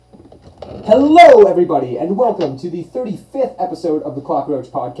Hello, everybody, and welcome to the 35th episode of the Cockroach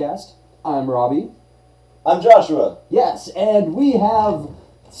Podcast. I'm Robbie. I'm Joshua. Yes, and we have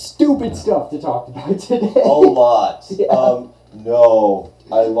stupid stuff to talk about today. A lot. Yeah. No.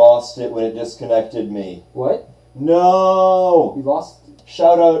 I lost it when it disconnected me. What? No! We lost?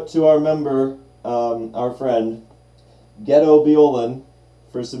 Shout out to our member, our friend, Ghetto Beolin,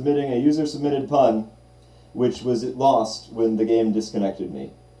 for submitting a user-submitted pun, which was lost when the game disconnected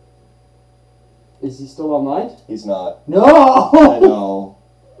me. Is he still online? He's not. No! I know.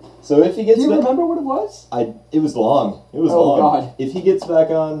 So if he gets Do you back... remember what it was? It was long. It was Oh, long. God. If he gets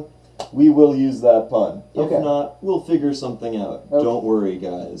back on, we will use that pun. If Okay. not, we'll figure something out. Okay. Don't worry,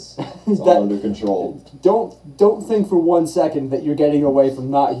 guys. It's all under control. Don't think for 1 second that you're getting away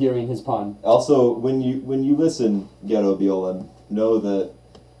from not hearing his pun. Also, when you listen, Ghetto Beolin, know that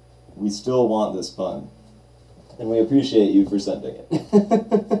we still want this pun. And we appreciate you for sending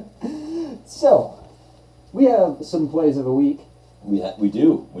it. So, we have some plays of the week. We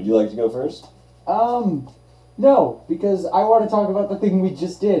do. Would you like to go first? No, because I want to talk about the thing we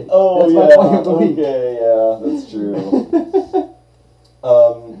just did. Oh, That's yeah. my play of the week. Okay, yeah, that's true.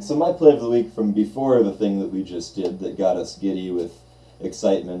 So my play of the week from before the thing that we just did that got us giddy with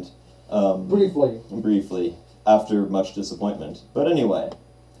excitement. Briefly. After much disappointment. But anyway,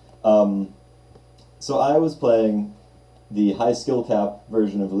 so I was playing the high skill cap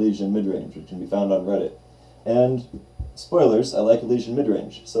version of Elysian Midrange, which can be found on Reddit. And, spoilers, I like Elysian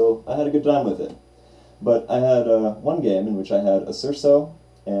Midrange, so I had a good time with it. But I had one game in which I had a Cerso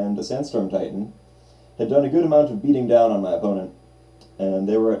and a Sandstorm Titan, had done a good amount of beating down on my opponent, and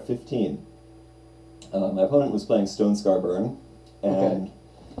they were at 15. My opponent was playing Stone Scar Burn, and... Okay.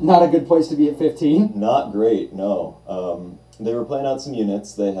 Not a good place to be at 15. Not great, no. They were playing out some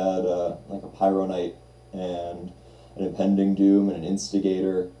units. They had like a Pyro Knight and an Impending Doom and an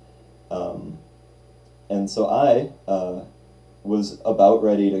Instigator. And so I was about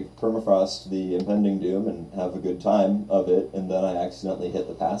ready to permafrost the Impending Doom and have a good time of it, and then I accidentally hit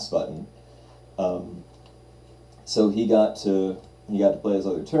the pass button. So he got to play his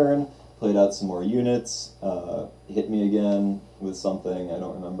other turn, played out some more units, hit me again with something, I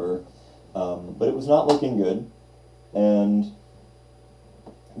don't remember. But it was not looking good. And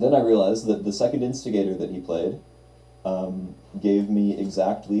then I realized that the second Instigator that he played gave me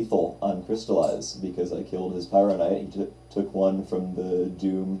exact lethal on Crystallize because I killed his Pyro Knight. He took one from the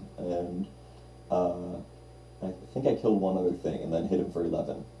Doom, and I think I killed one other thing and then hit him for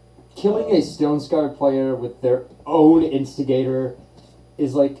 11. Killing a Stone Scar player with their own Instigator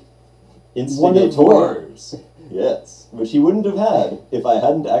is like... Instigators! Yes, which he wouldn't have had if I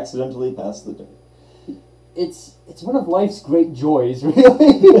hadn't accidentally passed the turn. It's one of life's great joys, really.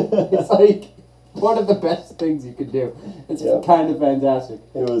 It's like one of the best things you could do. It's kind of fantastic.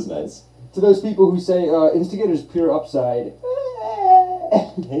 It was nice. To those people who say Instigator's pure upside,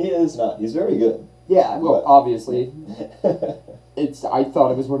 He is not. He's very good. yeah, well, But- obviously. I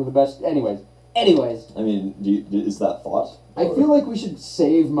thought it was one of the best. Anyways. I mean, is that thought? I feel like we should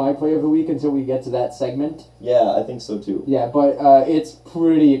save my play of the week until we get to that segment. Yeah, I think so too. Yeah, but it's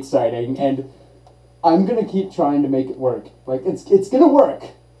pretty exciting, and I'm gonna keep trying to make it work. Like, it's gonna work.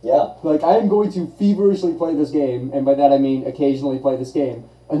 Yeah. Like, I am going to feverishly play this game, and by that I mean occasionally play this game,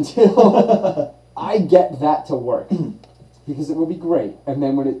 until I get that to work. Because it will be great, and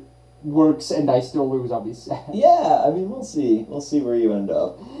then when it works and I still lose, I'll be sad. Yeah, I mean, we'll see. We'll see where you end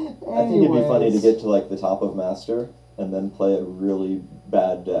up. I think it'd be funny to get to, like, the top of Master, and then play a really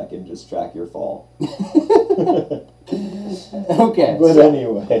bad deck and just track your fall. Okay, But so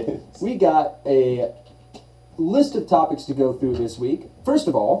anyway. we got a list of topics to go through this week. First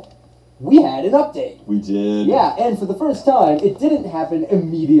of all, we had an update. We did. Yeah, and for the first time, it didn't happen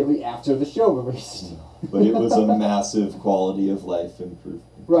immediately after the show released. But it was a massive quality of life improvement.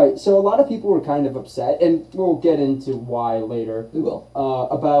 Right, so a lot of people were kind of upset, and we'll get into why later. We will.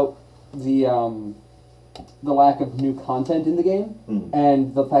 About the lack of new content in the game,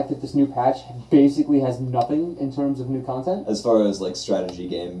 and the fact that this new patch basically has nothing in terms of new content. As far as, like, strategy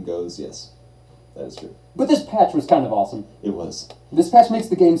game goes, yes. That is true. But this patch was kind of awesome. It was. This patch makes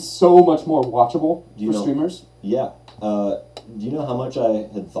the game so much more watchable for streamers. Yeah. Do you know how much I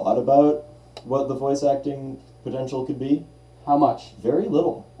had thought about what the voice acting potential could be? How much? Very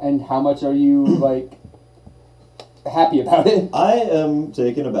little. And how much are you, like, happy about it? I am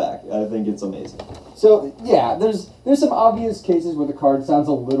taken aback. I think it's amazing. So, yeah, there's some obvious cases where the card sounds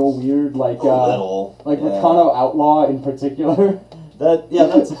a little weird, like, Rakano Outlaw in particular.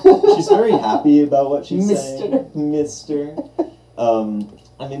 She's very happy about what she's saying. Mister.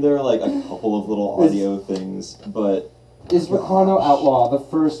 I mean, there are, like, a couple of little audio things, but Is Rakano Outlaw the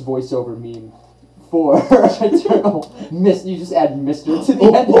first voiceover meme for Eternal? You just add Mr. to the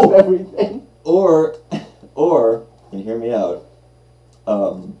end of everything. Or, and hear me out,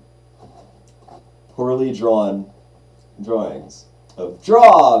 poorly drawn drawings of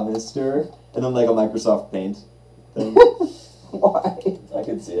draw, mister, and then like a Microsoft Paint thing. Why? I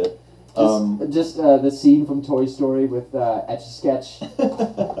could see it. Just the scene from Toy Story with Etch-a-Sketch.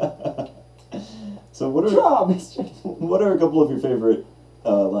 So what are Draw, mister. what are a couple of your favorite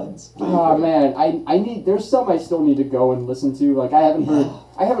lines? Oh man, I need. There's some I still need to go and listen to. Like I haven't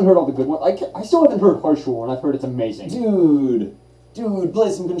heard all the good ones. I still haven't heard Harsh Rule, and I've heard it's amazing. Dude,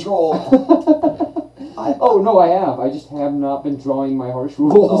 play some Control. Oh no, I have. I just have not been drawing my Harsh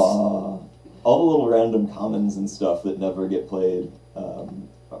Rules. All the little random commons and stuff that never get played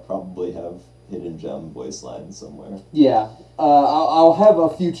probably have hidden gem voice lines somewhere. Yeah, I'll have a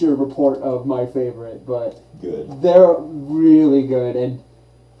future report of my favorite, but Good. they're really good, and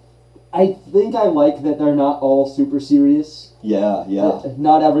I think I like that they're not all super serious. Yeah.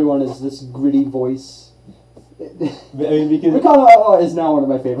 Not everyone is this gritty voice. I mean, because Rakano is now one of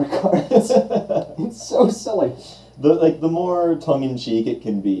my favorite cards. It's so silly. the more tongue in cheek it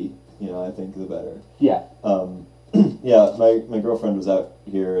can be, I think the better. Yeah. Yeah, my girlfriend was out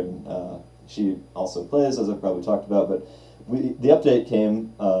here and she also plays, as I've probably talked about, but the update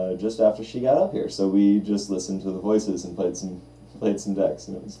came just after she got up here, so we just listened to the voices and played some decks,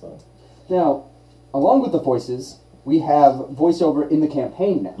 and it was fun. Now, along with the voices, we have voiceover in the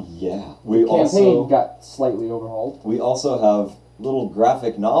campaign now. Yeah, The campaign got slightly overhauled. We also have little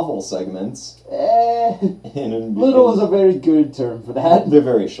graphic novel segments. Little is a very good term for that. They're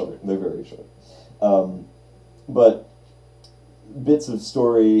very short. But bits of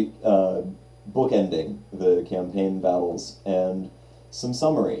story bookending the campaign battles and some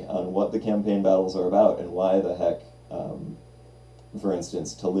summary on what the campaign battles are about and why the heck, for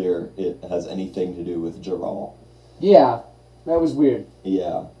instance, Talir, it has anything to do with Jaral. Yeah, that was weird.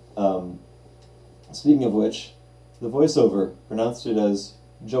 Yeah. Speaking of which, the voiceover pronounced it as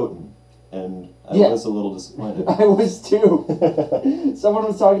Jotun, and I was a little disappointed. I was too. Someone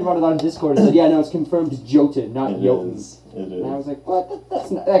was talking about it on Discord and said, yeah, no, it's confirmed Jotun, not Jotun. It is. And I was like, what?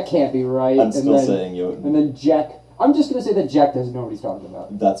 That can't be right. I'm still saying Jotun. And then Jack, I'm just going to say that Jack doesn't know what he's talking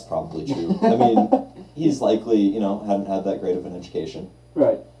about. That's probably true. I mean, he's likely, hadn't had that great of an education.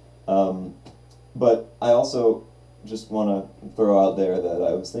 Right. But I also just want to throw out there that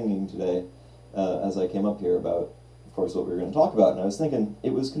I was thinking today, as I came up here about, of course, what we were going to talk about, and I was thinking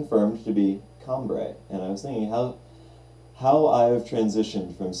it was confirmed to be Combray, and I was thinking how I've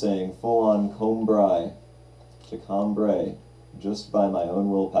transitioned from saying full-on Combray to Combray just by my own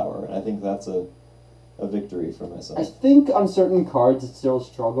willpower, and I think that's a victory for myself. I think on certain cards it's still a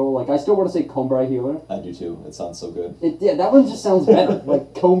struggle. Like, I still want to say Combray Healer. I do too. It sounds so good. Yeah, that one just sounds better.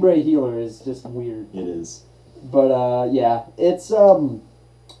 Like, Combray Healer is just weird. It is. But, yeah, it's,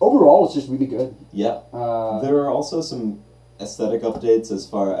 overall, it's just really good. Yeah. There are also some aesthetic updates as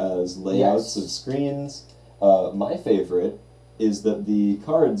far as layouts of screens. My favorite is that the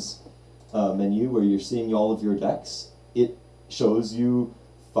cards menu where you're seeing all of your decks, it shows you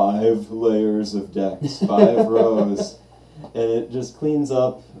 5 layers of decks, 5 rows, and it just cleans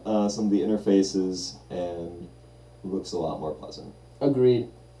up some of the interfaces and looks a lot more pleasant. Agreed.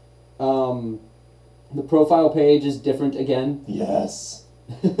 The profile page is different again. Yes.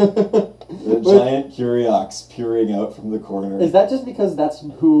 The giant Curiox peering out from the corner. Is that just because that's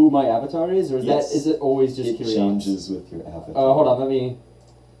who my avatar is, or is it always just Curiox? It changes with your avatar. Hold on, let me.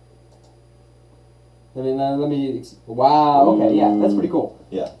 Wow. Okay. Yeah, that's pretty cool.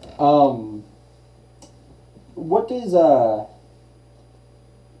 Yeah. What does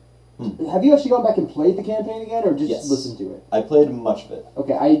Have you actually gone back and played the campaign again, or just listened to it? I played much of it.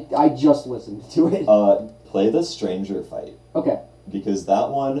 Okay, I just listened to it. Play the Stranger fight. Okay. Because that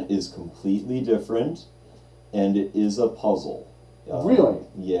one is completely different, and it is a puzzle. Really?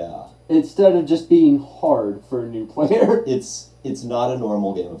 Yeah. Instead of just being hard for a new player. It's not a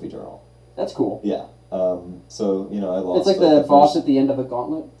normal game of Eternal. That's cool. Yeah. So, I lost. It's like the boss at the end of the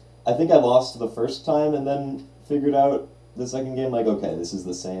gauntlet? I think I lost the first time and then figured out the second game, like, okay, this is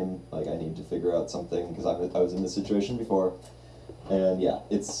the same, like, I need to figure out something, because I was in this situation before. And yeah,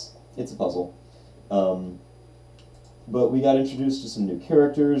 it's a puzzle. But we got introduced to some new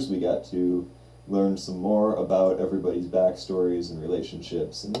characters, we got to learn some more about everybody's backstories and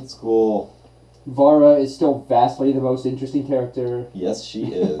relationships, and it's cool. Vara is still vastly the most interesting character. Yes, she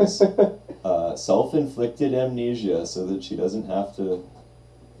is. Self-inflicted amnesia so that she doesn't have to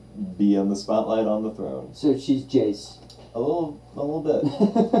be on the spotlight on the throne. So she's Jace. A little bit.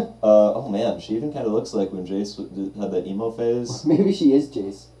 Oh man, she even kind of looks like when Jace had that emo phase. Maybe she is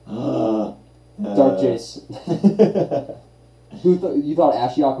Jace. Dark Jace. You thought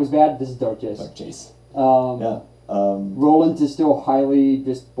Ashiok was bad? This is Dark Jace. Dark Jace. Yeah. Roland is still highly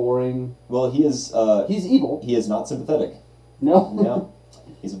just boring. Well, he is. He's evil. He is not sympathetic. No. No.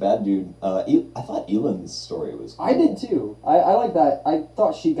 He's a bad dude. I thought Elan's story was cool. I did too. I like that. I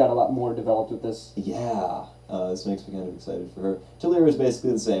thought she got a lot more developed with this. Yeah. This makes me kind of excited for her. Talir is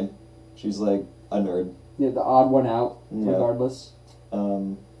basically the same. She's like a nerd. Yeah, the odd one out, Yeah. regardless.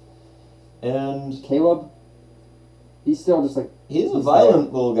 And Caleb, he's still just like... he's a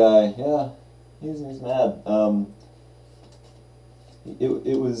violent little guy. Yeah. He's mad.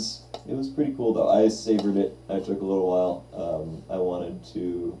 It was pretty cool though. I savored it. I took a little while. I wanted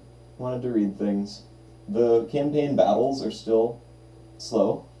to read things. The campaign battles are still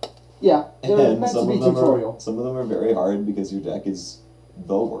slow. Yeah, they're And meant to be tutorial. some of them are very hard because your deck is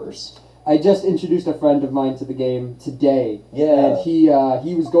the worst. I just introduced a friend of mine to the game today. Yeah. And he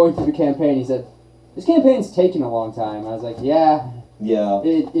was going through the campaign. He said, "This campaign's taking a long time." I was like, "Yeah, Yeah.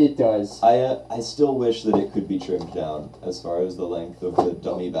 it does." I still wish that it could be trimmed down as far as the length of the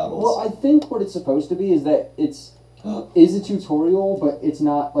dummy battles. Well, I think what it's supposed to be is that it's is a tutorial, but it's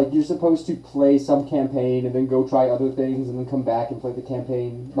not like you're supposed to play some campaign and then go try other things and then come back and play the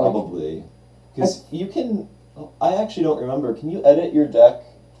campaign. Probably. Because you can... I actually don't remember. Can you edit your deck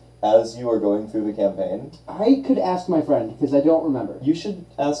as you are going through the campaign? I could ask my friend because I don't remember. You should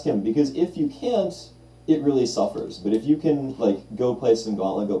ask him, because if you can't, it really suffers. But if you can, like, go play some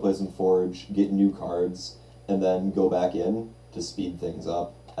Gauntlet, go play some Forge, get new cards, and then go back in to speed things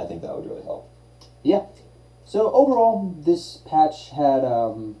up, I think that would really help. Yeah. So overall, this patch had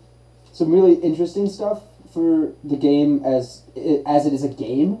some really interesting stuff for the game as it is a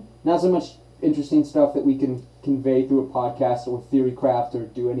game. Not so much interesting stuff that we can convey through a podcast or theorycraft or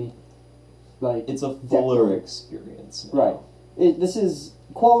do any like. It's a fuller experience now. Right. This is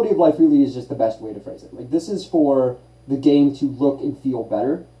quality of life. Really, is just the best way to phrase it. Like this is for the game to look and feel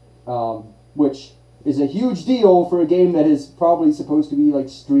better, which is a huge deal for a game that is probably supposed to be like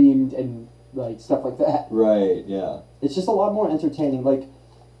streamed and like stuff like that. Right, yeah. It's just a lot more entertaining. Like,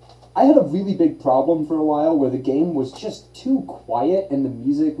 I had a really big problem for a while where the game was just too quiet and the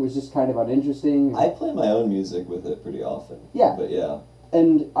music was just kind of uninteresting. I play my own music with it pretty often. Yeah. But yeah.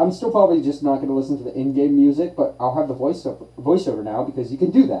 And I'm still probably just not going to listen to the in-game music, but I'll have the voiceover now because you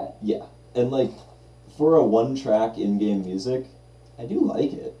can do that. Yeah. And like, for a one-track in-game music, I do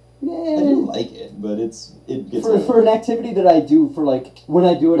like it. Yeah. I do like it, but it gets old. For an activity that I do for like, when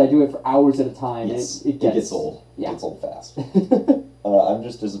I do it for hours at a time. Yes, it gets old. Yeah. It gets old fast. I'm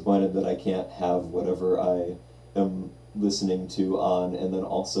just disappointed that I can't have whatever I am listening to on and then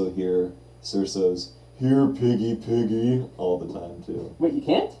also hear Cerso's "Here, piggy, piggy" all the time too. Wait, you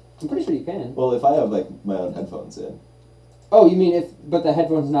can't? I'm pretty sure you can. Well, if I have like my own headphones in. Oh, you mean but the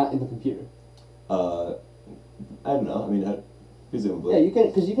headphone's not in the computer? I don't know. I mean, presumably. Yeah, you can,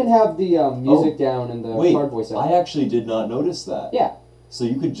 because you can have the music down and the Wait, card voice out. I actually did not notice that. Yeah. So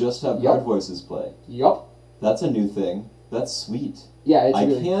you could just have Yup. card voices play. Yup. That's a new thing. That's sweet. Yeah, it's I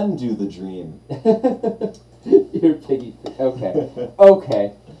really... can do the dream. You're piggy. Okay.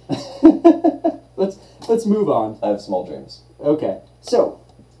 Okay. Let's move on. I have small dreams. Okay. So,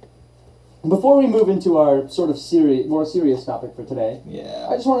 before we move into our sort of more serious topic for today, Yeah.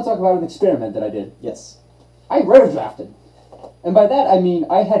 I just want to talk about an experiment that I did. Yes. I rare drafted. And by that I mean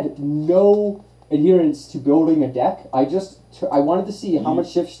I had no adherence to building a deck. I wanted to see how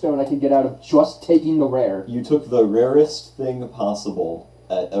much shift stone I could get out of just taking the rare. You took the rarest thing possible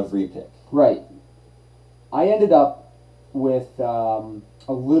at every pick. Right. I ended up with a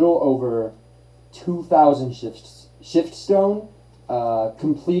little over 2,000 shift stone,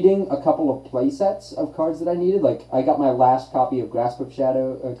 completing a couple of play sets of cards that I needed. Like, I got my last copy of Grasp at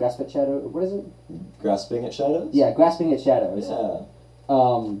Shadow, what is it? Grasping at Shadows? Yeah, Grasping at Shadows. Yeah.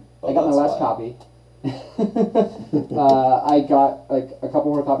 I got my last copy. I got like a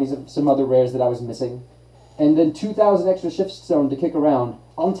couple more copies of some other rares that I was missing. And then 2,000 extra shift stone to kick around,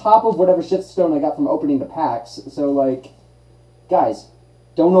 on top of whatever shift stone I got from opening the packs. So, like, guys,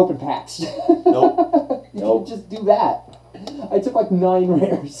 don't open packs. Nope. You Nope. can just do that. I took like 9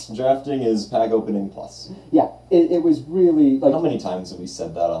 rares. Drafting is pack opening plus. Yeah, it was really, like... How many times have we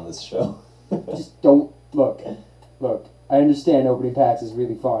said that on this show? Just don't... Look, I understand opening packs is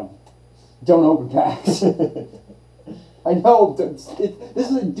really fun. Don't open packs. I know, this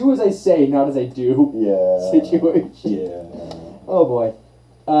is a do as I say, not as I do situation. Yeah. Oh boy.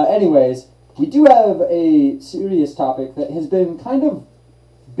 Anyways, we do have a serious topic that has been kind of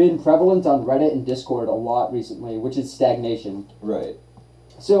been prevalent on Reddit and Discord a lot recently, which is stagnation. Right.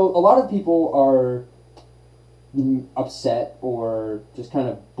 So a lot of people are upset or just kind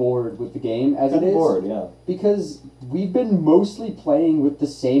of bored with the game as it is. Bored, yeah. Because we've been mostly playing with the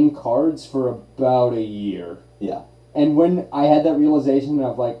same cards for about a year. Yeah. And when I had that realization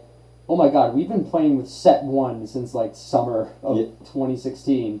of like, oh my god, we've been playing with set 1 since like summer of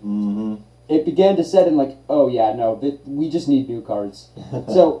 2016. Mm-hmm. It began to set in like, oh yeah, no, we just need new cards.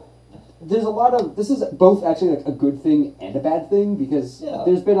 So there's a lot of, this is both actually like a good thing and a bad thing, because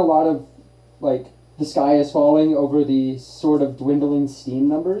there's been a lot of like, the sky is falling over the sort of dwindling Steam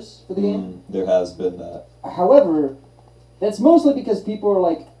numbers for the game. There has been that. However, that's mostly because people are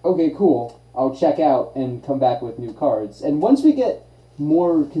like, okay, cool, I'll check out and come back with new cards. And once we get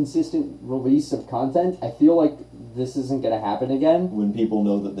more consistent release of content, I feel like this isn't going to happen again. When people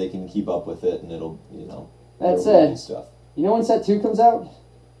know that they can keep up with it and it'll, That's it. Stuff. You know when set 2 comes out?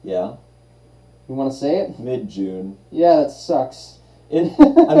 Yeah. You want to say it? Mid-June. Yeah, that sucks. It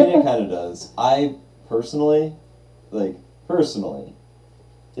kind of does. I personally,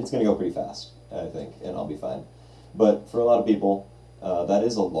 it's going to go pretty fast, I think, and I'll be fine. But for a lot of people, that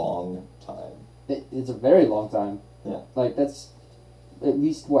is a long time. It's a very long time. Yeah. Like, that's at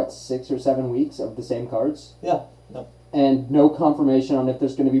least, 6 or 7 weeks of the same cards? Yeah. And no confirmation on if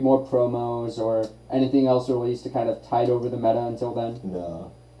there's going to be more promos or anything else released to kind of tide over the meta until then.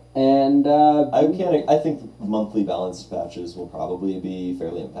 No. And, I think monthly balanced patches will probably be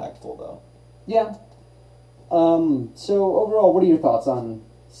fairly impactful, though. Yeah. So overall, what are your thoughts on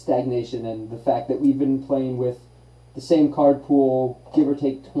stagnation and the fact that we've been playing with the same card pool, give or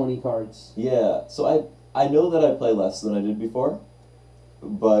take 20 cards? Yeah, so I know that I play less than I did before,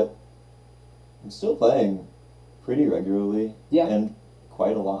 but I'm still playing pretty regularly and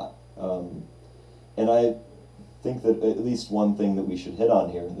quite a lot. And I think that at least one thing that we should hit on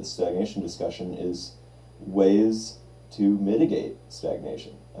here in this stagnation discussion is ways to mitigate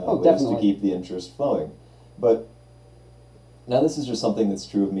stagnation. Ways definitely. to keep the interest flowing. But now this is just something that's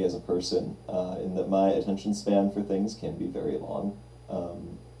true of me as a person, in that my attention span for things can be very long,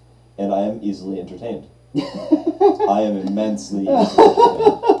 and I am easily entertained. I am immensely easily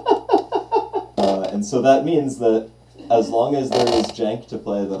entertained. And so that means that as long as there is jank to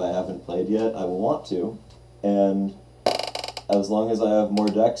play that I haven't played yet, I will want to, and as long as I have more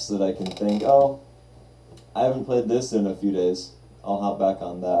decks that I can think, oh, I haven't played this in a few days, I'll hop back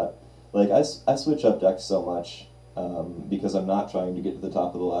on that. Like, I switch up decks so much, because I'm not trying to get to the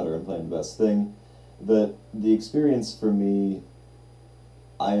top of the ladder and playing the best thing, that the experience for me,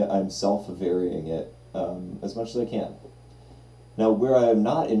 I'm self-varying it as much as I can. Now, where I am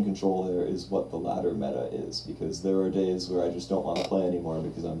not in control there is what the ladder meta is, because there are days where I just don't want to play anymore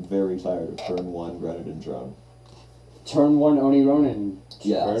because I'm very tired of turn 1 Grenadin Drone. Turn 1 Oni Ronin.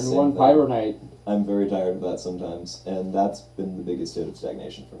 Turn 1 Pyro Knight. I'm very tired of that sometimes, and that's been the biggest hit of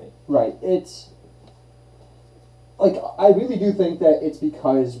stagnation for me. Right. It's like, I really do think that it's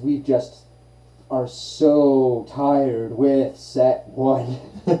because we just are so tired with set 1.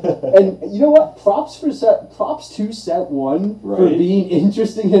 And you know what? Props to set 1 for being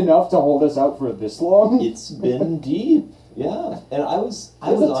interesting enough to hold us out for this long. It's been deep, yeah. And I was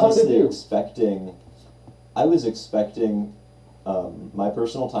honestly expecting my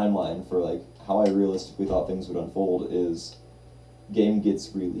personal timeline for like how I realistically thought things would unfold is game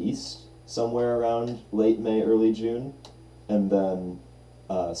gets released somewhere around late May, early June, and then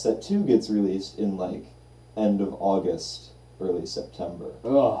set 2 gets released in like end of August, early September.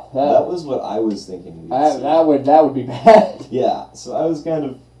 Oh, that was what I was thinking. That would be bad. Yeah, so I was kind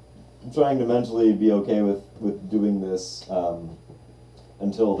of trying to mentally be okay with doing this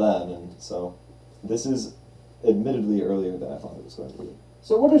until then, and so this is admittedly earlier than I thought it was going to be.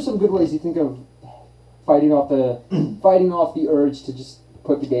 So what are some good ways you think of fighting off the urge to just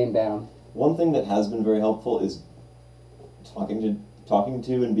put the game down? One thing that has been very helpful is talking to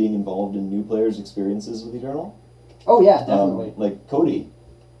and being involved in new players' experiences with Eternal. Oh yeah, definitely. Like Cody.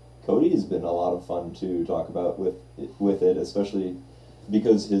 Cody has been a lot of fun to talk about with it, especially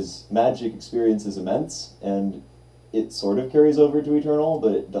because his Magic experience is immense, and it sort of carries over to Eternal,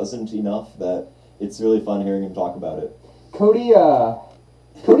 but it doesn't enough that it's really fun hearing him talk about it. Cody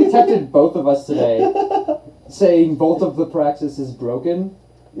texted both of us today, saying both of the praxis is broken.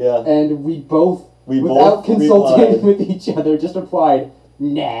 Yeah. And we both without consulting with each other, just replied,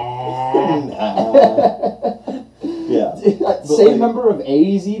 nah. Yeah. Same number of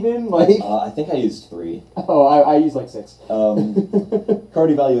A's even? Like. I think I used 3. Oh, I used like 6.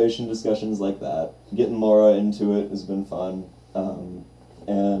 Card evaluation discussions like that. Getting Laura into it has been fun.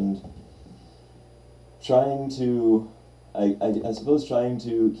 And trying to I suppose trying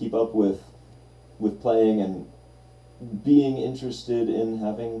to keep up with playing and being interested in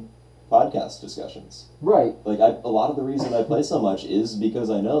having podcast discussions. Right. Like, a lot of the reason I play so much is because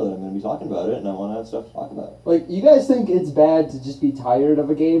I know that I'm going to be talking about it and I want to have stuff to talk about. Like, you guys think it's bad to just be tired of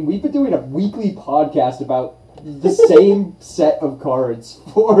a game? We've been doing a weekly podcast about the same set of cards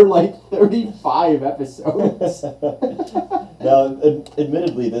for like 35 episodes. Now,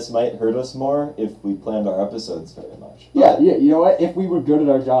 admittedly, this might hurt us more if we planned our episodes very much. Yeah, you know what? If we were good at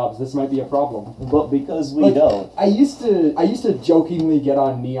our jobs, this might be a problem. But because we Like, don't. I used to jokingly get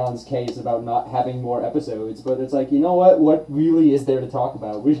on Neon's case about not having more episodes, but it's like, you know what? What really is there to talk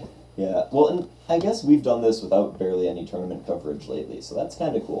about? Yeah, well, and I guess we've done this without barely any tournament coverage lately, so that's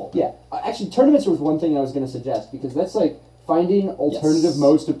kind of cool. Yeah, actually, tournaments was one thing I was going to suggest, because that's like finding alternative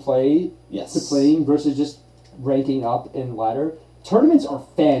modes to play Yes. to playing versus just ranking up in ladder. Tournaments are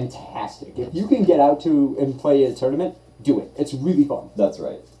fantastic. If you can get out to and play a tournament, do it. It's really fun. That's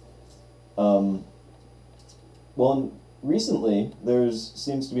right. Well, recently,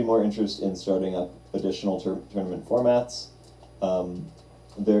 seems to be more interest in starting up additional tournament formats.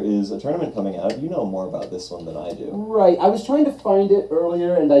 There is a tournament coming out. You know more about this one than I do. Right. I was trying to find it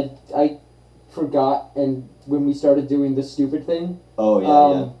earlier, and I forgot, and when we started doing this stupid thing. Oh,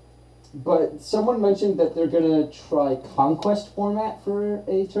 yeah. But someone mentioned that they're going to try Conquest format for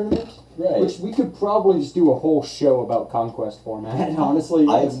a tournament. Right. Which we could probably just do a whole show about Conquest format, honestly.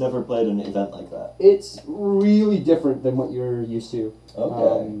 I've never played an event like that. It's really different than what you're used to.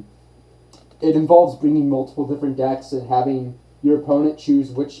 Okay. It involves bringing multiple different decks and having your opponent choose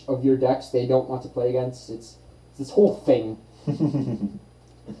which of your decks they don't want to play against. It's this whole thing.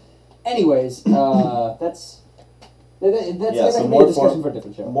 Anyways, that's Yeah, that so can be more a discussion for a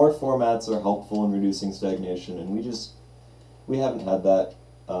different show. More formats are helpful in reducing stagnation, and we haven't had that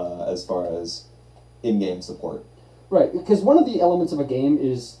as far as in-game support. Right, because one of the elements of a game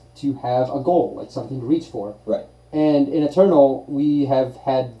is to have a goal, like something to reach for. Right. And in Eternal, we have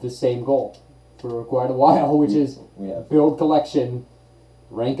had the same goal for quite a while, which is We have. build collection,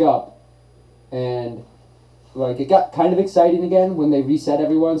 rank up, and like it got kind of exciting again when they reset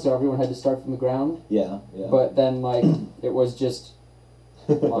everyone, so everyone had to start from the ground. Yeah. But then like it was just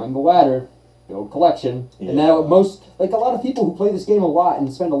climb the ladder, build collection, Yeah. and now a lot of people who play this game a lot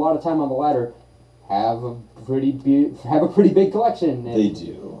and spend a lot of time on the ladder have a pretty big collection. And, They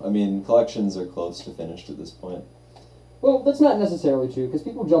do. I mean, collections are close to finished at this point. well, that's not necessarily true because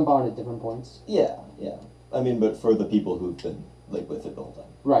people jump on at different points. Yeah. I mean, but for the people who've been like with it the whole time.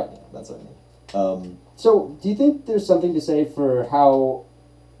 Right. Yeah, that's what I mean. So, do you think there's something to say for how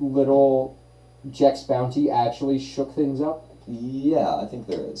little Jex Bounty actually shook things up? Yeah, I think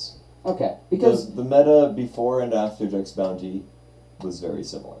there is. Okay, because the meta before and after Jex Bounty was very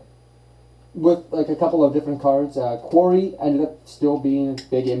similar. with like a couple of different cards, Quarry ended up still being a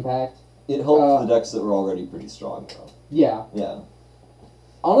big impact. It helped the decks that were already pretty strong, though. Yeah. Yeah.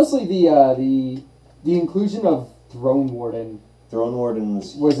 Honestly, the inclusion of Throne Warden Throne Warden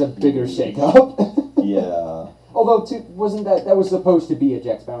was a bigger shakeup. Yeah. Although, wasn't that was supposed to be a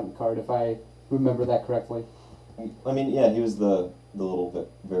Jex Bounty card, if I remember that correctly? I mean, yeah, he was the little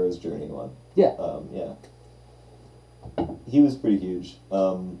Vera's Journey one. Yeah. Yeah. He was pretty huge.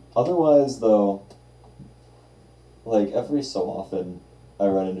 Otherwise, though, like, every so often, I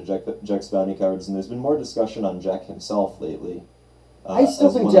run into Jex Bounty cards, and there's been more discussion on Jack himself lately. I still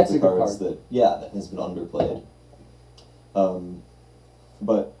as think one Jack's of a the good cards card. that has been underplayed.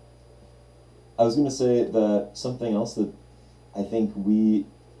 But I was going to say that something else that I think we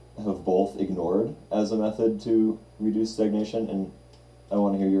have both ignored as a method to reduce stagnation, and I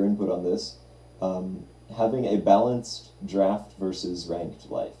want to hear your input on this, having a balanced draft versus ranked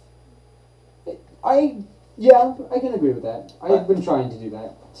life. I can agree with that. I've been trying to do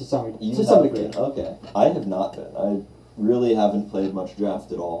that to some degree. Okay. I have not been. I really haven't played much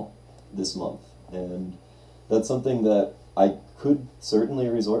draft at all this month, and that's something that I could certainly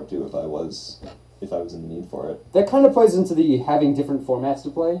resort to if I was in the need for it. That kind of plays into the having different formats to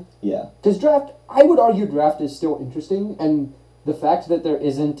play. Yeah. Because draft, I would argue draft is still interesting, and the fact that there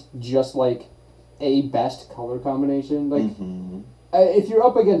isn't just like a best color combination, like if you're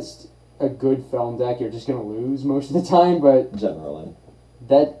up against a good film deck, you're just gonna lose most of the time. But generally,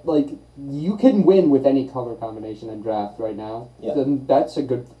 that like you can win with any color combination in draft right now. Yeah. Then that's a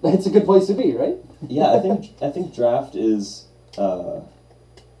good place to be, right? Yeah, I think draft is a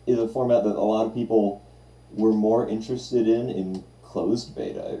format that a lot of people were more interested in closed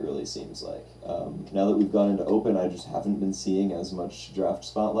beta. It really seems like now that we've gone into open, I just haven't been seeing as much draft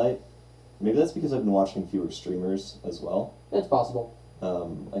spotlight. Maybe that's because I've been watching fewer streamers as well. It's possible.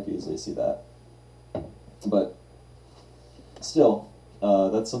 I could easily see that, but Still,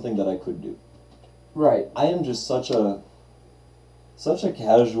 that's something that I could do. Right. I am just such a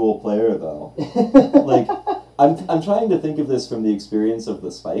casual player, though. Like, I'm trying to think of this from the experience of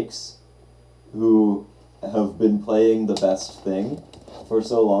the Spikes, who have been playing the best thing for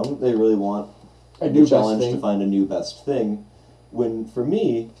so long. They really want A new the challenge best thing. to find a new best thing. When, for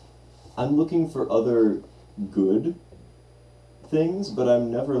me, I'm looking for other good things, but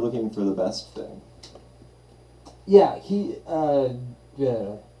I'm never looking for the best thing. Yeah,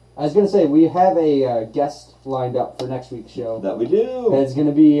 yeah. I was going to say, we have a guest lined up for next week's show. That we do! That's going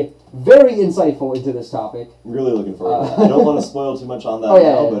to be very insightful into this topic. I'm really looking forward to that. I don't want to spoil too much on that Oh,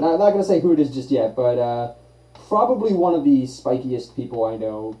 yeah, now, yeah. but Not going to say who it is just yet, but probably one of the spikiest people I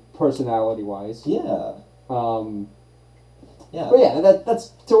know, personality-wise. yeah. Yeah. But yeah, that's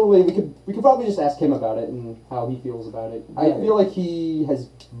totally. We could probably just ask him about it and how he feels about it. I Right. feel like he has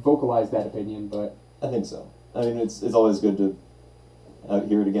vocalized that opinion, but I think so. I mean, it's always good to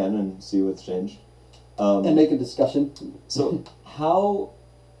hear it again and see what's changed. and make a discussion. So, how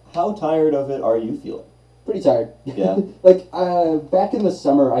tired of it are you feeling? Pretty tired. Yeah. Like back in the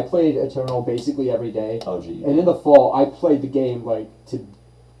summer, I played Eternal basically every day, Oh, gee. and in the fall, I played the game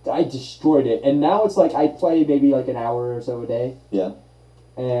I destroyed it, and now it's like I play maybe like an hour or so a day. Yeah.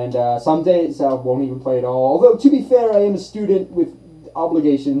 And some days I won't even play at all. Although, to be fair, I am a student with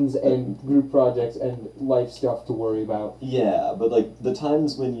obligations and group projects and life stuff to worry about. Yeah, but like the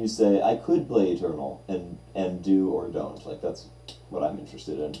times when you say I could play Eternal and do or don't, like that's what I'm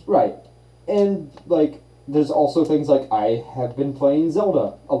interested in. Right. And, like, there's also things like I have been playing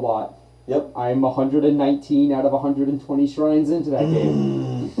Zelda a lot. Yep. I'm 119 out of 120 shrines into that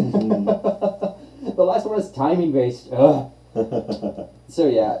game. The last one is timing based. Ugh. So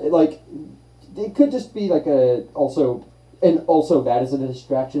yeah, it could just be like also that is a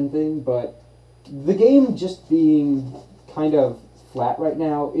distraction thing, but the game just being kind of flat right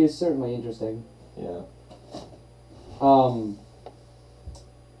now is certainly interesting. Yeah.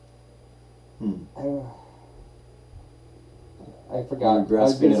 I forgot. You were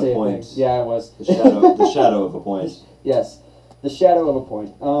grasping I was at gonna a say point. thing. Yeah, I was. The shadow of a point. Yes, the shadow of a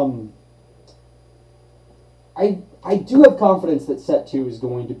point. I do have confidence that Set 2 is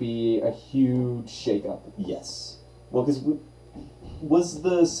going to be a huge shakeup. Yes. Well, because was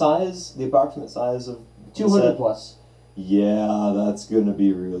the approximate size of the 200 set? plus. Yeah, that's gonna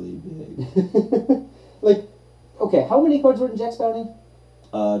be really big. Like, okay, how many cards were in Jack's Bounty?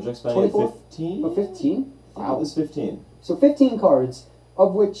 Jack's Bounty 24? 15? Oh, 15? I think it was 15. So 15 cards,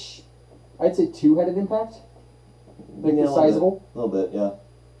 of which I'd say 2 had an impact? Like, Yeah, the sizable? A little bit, yeah.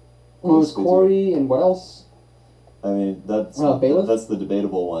 Well, it was Corey, and what else? I mean, that's Bailiff? that's the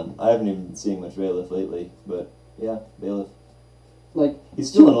debatable one. I haven't even been seeing much Bailiff lately, but yeah, Bailiff. Like, He's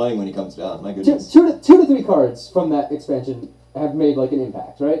still Two- annoying when he comes down, my two goodness. to 3 cards from that expansion have made, like, an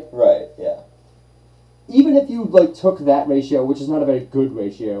impact, right? Right, yeah. Even if you, like, took that ratio, which is not a very good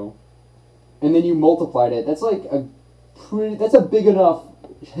ratio, and then you multiplied it, that's, like, that's a big enough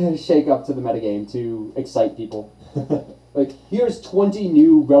shake up to the metagame to excite people. Like, here's 20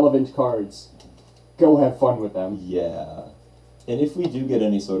 new relevant cards. Go have fun with them. Yeah. And if we do get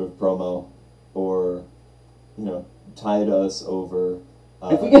any sort of promo or, tide us over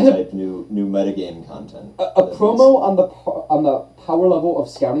If we get a- type new metagame content. A that promo on the power level of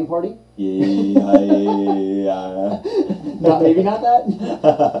Scouting Party? Yeah. Maybe not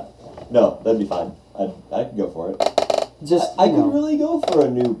that? No, that'd be fine. I could go for it. Just, I you know. could really go for a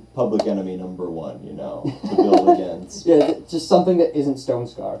new Public Enemy #1, to build against. Yeah, just something that isn't Stone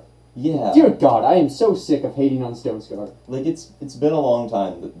Scar. Yeah. Dear God, I am so sick of hating on Stone Scar. Like, it's been a long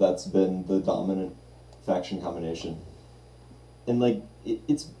time that's been the dominant faction combination. And, like,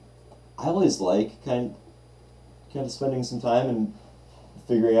 I always like kind of spending some time and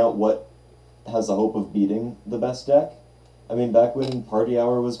figuring out what has the hope of beating the best deck. I mean, back when Party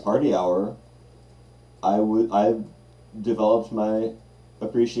Hour was Party Hour, I developed my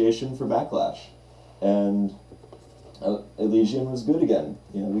appreciation for Backlash. And Elysian was good again,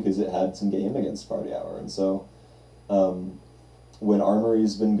 because it had some game against Party Hour. And so, when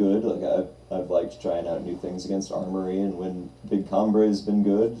Armory's been good, like I've liked trying out new things against Armory, and when Big Combray's been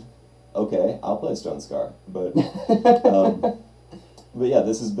good, okay, I'll play Stone Scar. But but yeah,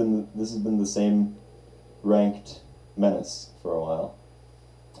 this has been the same ranked menace for a while.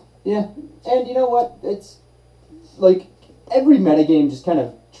 Yeah, and you know what? It's like every metagame just kind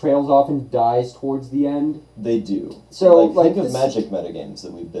of trails off and dies towards the end. They do. So, think of this- Magic metagames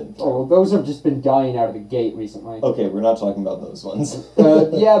that we've been through. Oh, those have just been dying out of the gate recently. Okay, we're not talking about those ones.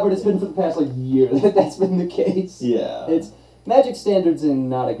 Yeah, but it's been for the past year that that's been the case. Yeah. It's Magic Standard's in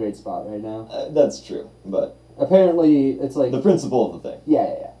not a great spot right now. That's true, but Apparently, it's like... The principle of the thing.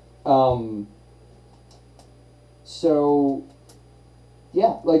 Yeah. So,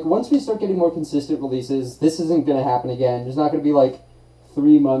 yeah, like, once we start getting more consistent releases, this isn't going to happen again. There's not going to be, like,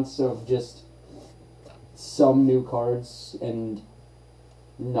 3 months of just some new cards and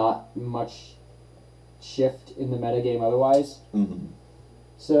not much shift in the metagame otherwise. Mm-hmm.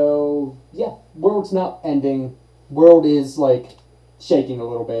 So, yeah, World's not ending. World is, like, shaking a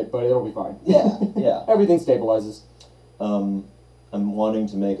little bit, but it'll be fine. Yeah. Everything stabilizes. I'm wanting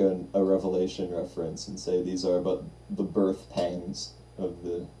to make a Revelation reference and say these are but the birth pangs of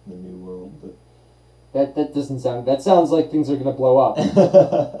the new world. But That doesn't sound... That sounds like things are going to blow up.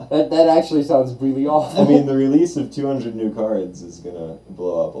 That actually sounds really awful. I mean, the release of 200 new cards is going to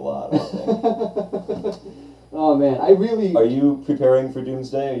blow up a lot, I think. Oh, man, I really... Are you preparing for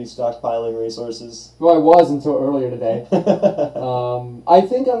Doomsday? Are you stockpiling resources? Well, I was until earlier today. I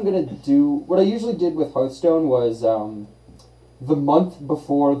think I'm going to do... What I usually did with Hearthstone was the month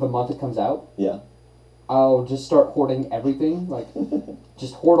before the month it comes out, Yeah. I'll just start hoarding everything. Like,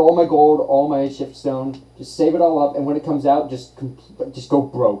 just hoard all my gold, all my shiftstone, just save it all up, and when it comes out, just go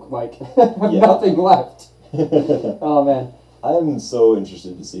broke. Like, have nothing left. Oh, man. I'm so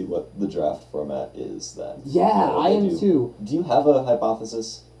interested to see what the draft format is then. Yeah, I am too. Do you have a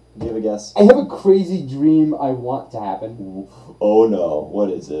hypothesis? Do you have a guess? I have a crazy dream I want to happen. Oh no,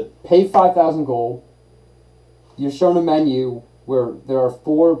 what is it? Pay 5,000 gold. You're shown a menu where there are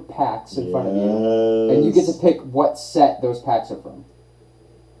 4 packs in front of you, and you get to pick what set those packs are from.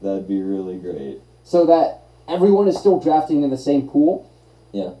 That'd be really great. So that everyone is still drafting in the same pool.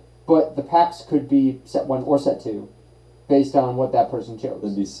 Yeah. But the packs could be set 1 or set 2, based on what that person chose.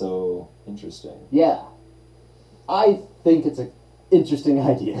 That'd be so interesting. Yeah. I think it's an interesting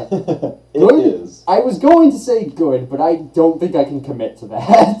idea. It Good? is. I was going to say good, but I don't think I can commit to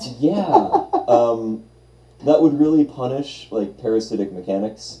that. Yeah. That would really punish, like, parasitic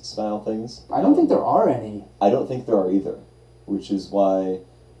mechanics style things. I don't think there are any. I don't think there are either. Which is why,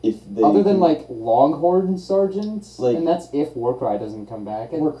 if they... Other than, like, Longhorn Sergeants, Like- and that's if Warcry doesn't come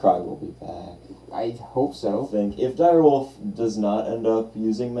back. And Warcry will be back. I hope I so. think. If Direwolf does not end up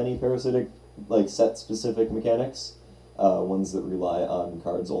using many parasitic, like, set-specific mechanics, ones that rely on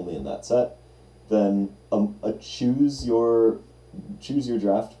cards only in that set, then a choose your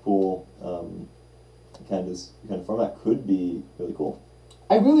draft pool kind of format could be really cool.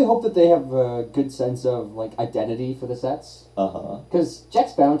 I really hope that they have a good sense of, like, identity for the sets. Uh-huh. Because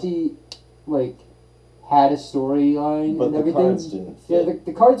Jack's Bounty, like, had a storyline But and the everything. cards didn't fit. Yeah,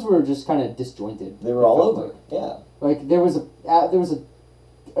 the cards were just kind of disjointed. They were it all felt over. like. Yeah. Like, there was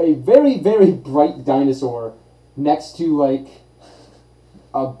a very, very bright dinosaur next to, like,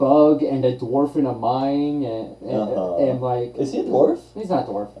 a bug and a dwarf in a mine, and like... Is he a dwarf? He's not a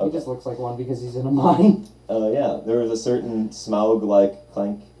dwarf. Okay. He just looks like one because he's in a mine. Yeah. There was a certain Smaug-like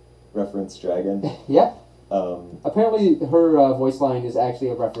Clank reference dragon. Yep. Um, Apparently her voice line is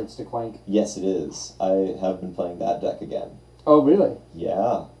actually a reference to Clank. yes, it is. I have been playing that deck again. Oh, really?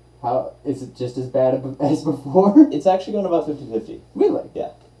 Yeah. How is it just as bad as before? It's actually going about 50-50. Really?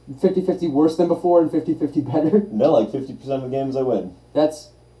 Yeah. 50-50 worse than before and 50-50 better? No, like 50% of the games I win. That's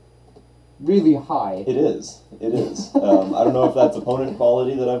really high. It is. It is. I don't know if that's opponent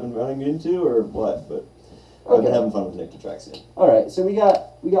quality that I've been running into or what, but I've been having fun with Nick Detraxian. Alright, so we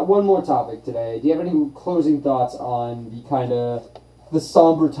got one more topic today. Do you have any closing thoughts on the kind of the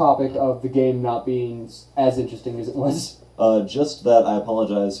somber topic of the game not being as interesting as it was? Just that I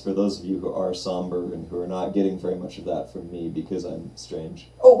apologize for those of you who are somber and who are not getting very much of that from me because I'm strange.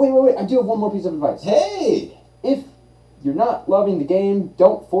 Oh, wait. I do have one more piece of advice. Hey! If you're not loving the game,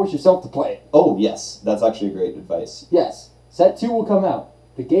 don't force yourself to play it. Oh, yes. That's actually great advice. Yes, set 2 will come out.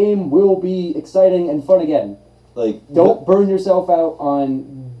 The game will be exciting and fun again. Like, Don't burn yourself out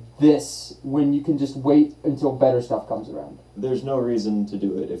on this when you can just wait until better stuff comes around. there's no reason to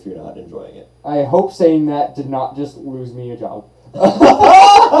do it if you're not enjoying it. I hope saying that did not just lose me a job.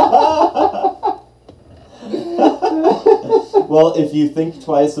 Well, if you think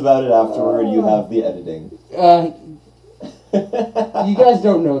twice about it afterward, you have the editing. You guys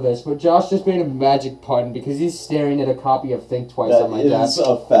don't know this, but Josh just made a magic pun because he's staring at a copy of Think Twice on my desk. That is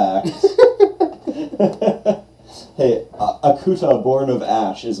a fact. Hey, Akuta, Born of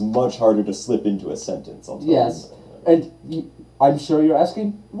Ash, is much harder to slip into a sentence. I'll tell Yes, you. and I'm sure you're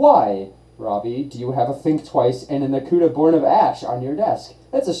asking, why? Robbie, do you have a Think Twice and an Akuta Born of Ash on your desk?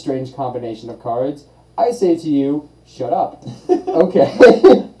 That's a strange combination of cards. I say to you, shut up. Okay.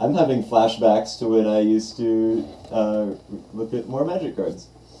 I'm having flashbacks to when I used to look at more Magic cards.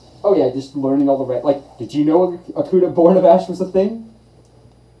 Oh yeah, just learning all the like, did you know Akuta Born of Ash was a thing?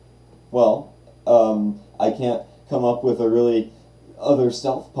 Well, I can't come up with a really other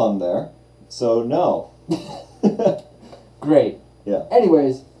stealth pun there. So no. Great. Yeah.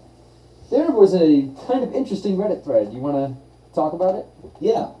 Anyways, there was a kind of interesting Reddit thread. You want to talk about it?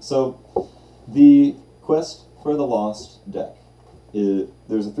 Yeah. So the quest for the lost deck.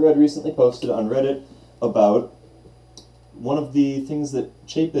 There's a thread recently posted on Reddit about one of the things that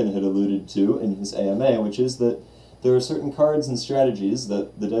Chapin had alluded to in his AMA, which is that there are certain cards and strategies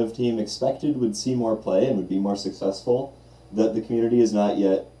that the dev team expected would see more play and would be more successful that the community has not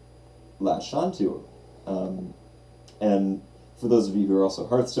yet latched onto. And for those of you who are also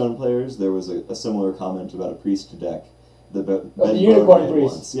Hearthstone players, there was a similar comment about a priest deck. The Unicorn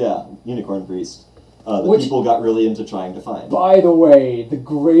Priest. Once. Yeah, Unicorn Priest. That Which, people got really into trying to find. by the way, the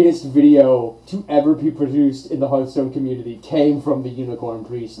greatest video to ever be produced in the Hearthstone community came from the Unicorn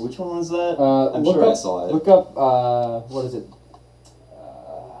Priest. Which one was that? I'm look sure up, I saw it. Look up, what is it?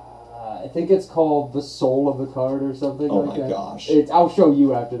 I think it's called The Soul of the Card or something Oh like my that. gosh. I'll show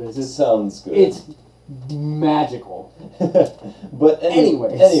you after this. It sounds good. It's magical. But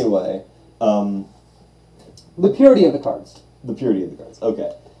Anyways. anyway, The purity of the cards. the purity of the cards.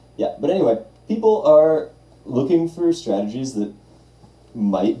 Okay. Yeah, but anyway, people are looking for strategies that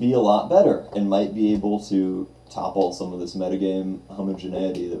might be a lot better and might be able to topple some of this metagame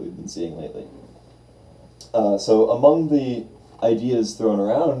homogeneity that we've been seeing lately. So among the ideas thrown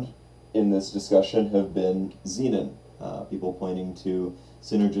around in this discussion have been Xenon. People pointing to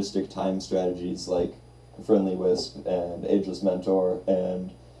synergistic time strategies like Friendly Wisp and Ageless Mentor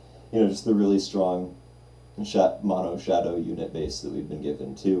and, just the really strong mono shadow unit base that we've been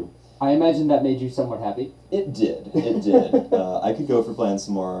given too. I imagine that made you somewhat happy. It did. I could go for playing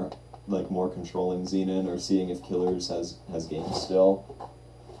some more controlling Xenon or seeing if Killers has games still.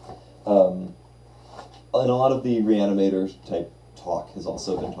 And a lot of the Reanimator type talk has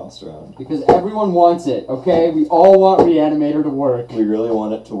also been tossed around. Because everyone wants it, okay? We all want Reanimator to work. We really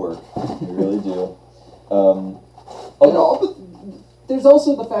want it to work. We really do. But there's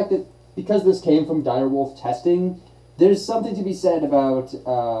also the fact that because this came from Direwolf testing, there's something to be said about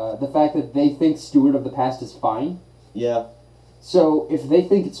the fact that they think Steward of the Past is fine. Yeah. So if they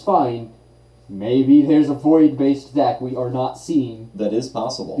think it's fine, maybe there's a Void-based deck we are not seeing. That is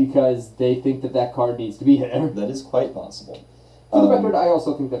possible. Because they think that card needs to be there. That is quite possible. For the record, I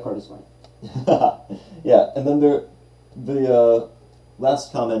also think that card is fine. Yeah, and then the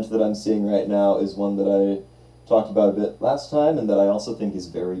last comment that I'm seeing right now is one that I talked about a bit last time, and that I also think is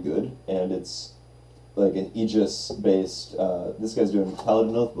very good, and it's like an Aegis-based. This guy's doing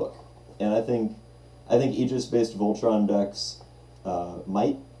Paladin Oathbook, and I think Aegis-based Voltron decks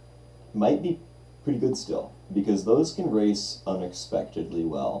might be pretty good still, because those can race unexpectedly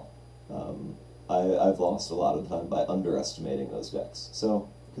well. I've lost a lot of time by underestimating those decks, so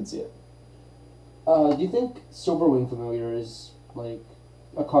you can see it. Do you think Silverwing Familiar is like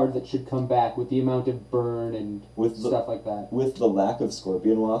a card that should come back with the amount of burn and stuff like that? With the lack of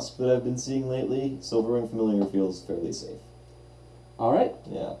Scorpion Wasp that I've been seeing lately, Silverwing Familiar feels fairly safe. Alright.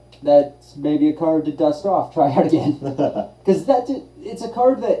 Yeah. That's maybe a card to dust off. Try out again. Because it's a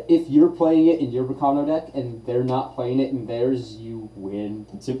card that if you're playing it in your Rakano deck and they're not playing it in theirs, you win.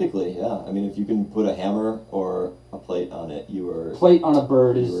 Typically, yeah. I mean, if you can put a hammer or a plate on it, you are... Plate on a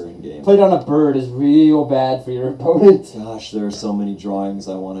bird in game. Plate on a bird is real bad for your opponent. Gosh, there are so many drawings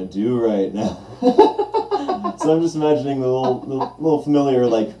I want to do right now. So I'm just imagining the little familiar,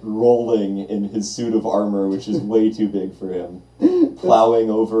 rolling in his suit of armor, which is way too big for him. Plowing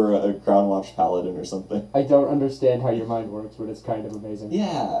over a Crownwatch Paladin or something. I don't understand how your mind works, but it's kind of amazing.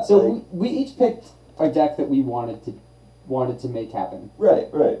 Yeah. So we each picked a deck that we wanted to make happen. Right.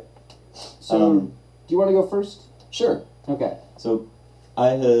 So, do you want to go first? Sure. Okay. So, I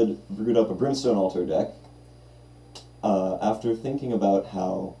had brewed up a Brimstone Altar deck after thinking about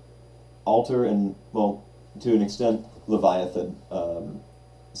how Altar and, well, to an extent, Leviathan.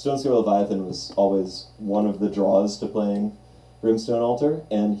 Stonescale Leviathan was always one of the draws to playing Brimstone Altar,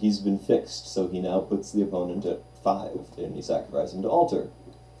 and he's been fixed, so he now puts the opponent at 5, and you sacrifice him to Altar,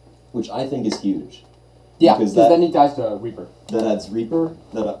 which I think is huge. Yeah, because then he dies to Reaper. That adds Reaper,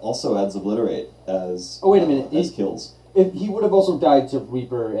 that also adds Obliterate as wait a minute. As kills. If he would have also died to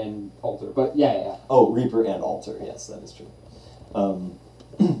Reaper and Altar, but yeah. Oh, Reaper and Altar, yes, that is true.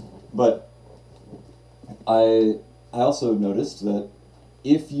 But I also noticed that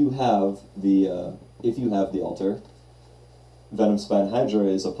if you have the Altar, Venomspine Hydra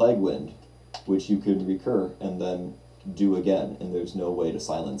is a Plague Wind, which you can recur and then do again, and there's no way to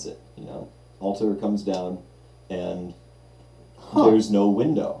silence it, Altar comes down, and there's no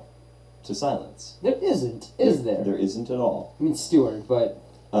window to silence. There isn't, is there? There isn't at all. I mean, Steward, but...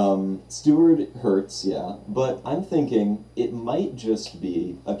 Steward hurts, yeah, but I'm thinking it might just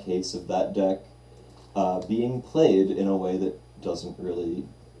be a case of that deck being played in a way that doesn't really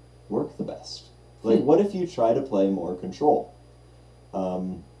work the best. Like, what if you try to play more control?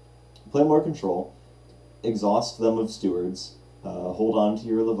 Play more control, exhaust them of stewards, hold on to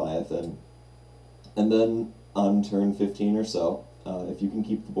your Leviathan, and then on turn 15 or so, if you can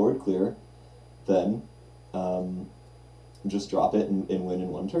keep the board clear, then just drop it and win in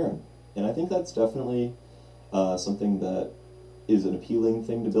one turn. And I think that's definitely something that is an appealing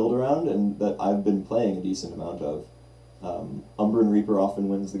thing to build around and that I've been playing a decent amount of. Umbran Reaper often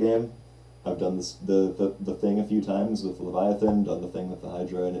wins the game. I've done this the thing a few times with Leviathan, done the thing with the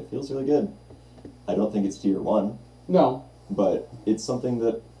Hydra, and it feels really good. I don't think it's tier 1. No. But it's something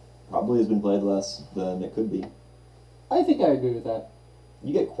that probably has been played less than it could be. I think I agree with that.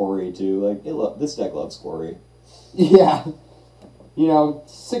 You get Quarry too. Like this deck loves Quarry. Yeah.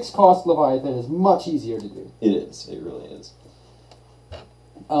 6-cost Leviathan is much easier to do. It is. It really is.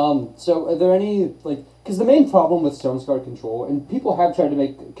 So are there any, because the main problem with Stonescard control, and people have tried to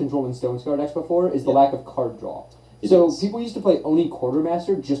make control in Stonescard decks before, is the lack of card draw. So people used to play Oni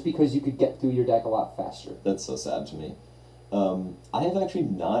Quartermaster just because you could get through your deck a lot faster. That's so sad to me. I have actually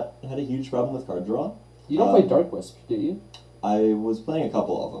not had a huge problem with card draw. You don't play Dark Wisp, do you? I was playing a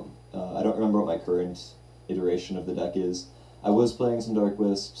couple of them. I don't remember what my current iteration of the deck is. I was playing some Dark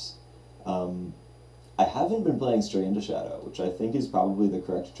Wisps. I haven't been playing Stray into Shadow, which I think is probably the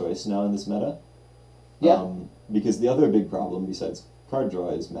correct choice now in this meta. Yeah. Because the other big problem besides card draw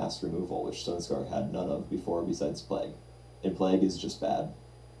is mass removal, which Stonescar had none of before besides Plague. And Plague is just bad.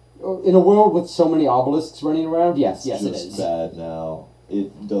 In a world with so many obelisks running around, yes, it is. It's just bad now.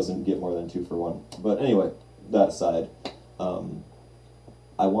 It doesn't get more than 2 for 1. But anyway, that aside,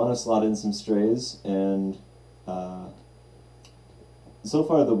 I want to slot in some Strays, and so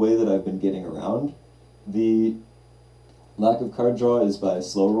far the way that I've been getting around the lack of card draw is by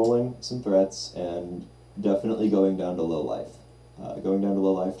slow rolling some threats and definitely going down to low life. Going down to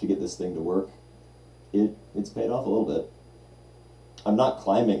low life to get this thing to work, it's paid off a little bit. I'm not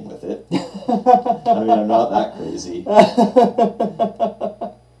climbing with it. I mean, I'm not that crazy.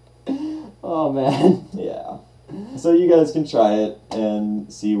 Oh, man. Yeah. So you guys can try it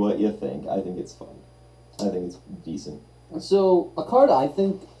and see what you think. I think it's fun. I think it's decent. So, a card I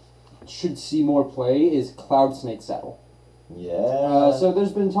think should see more play is Cloud Snake Saddle. Yeah. So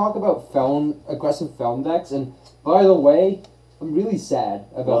there's been talk about aggressive Feln decks, and by the way, I'm really sad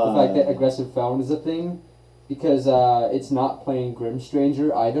about the fact that aggressive Feln is a thing, because it's not playing Grim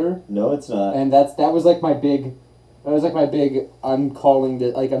Stranger either. No, it's not. And that was like my big, I'm calling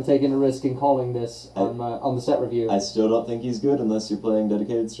this, I'm taking a risk and calling this on the set review. I still don't think he's good unless you're playing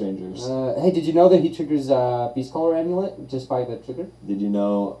Dedicated Strangers. Hey, did you know that he triggers Beastcaller Amulet just by the trigger? Did you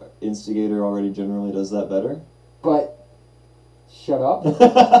know Instigator already generally does that better? But, shut up.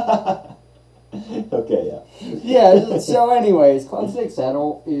 Okay, yeah. Yeah, so anyways, Cloud Snake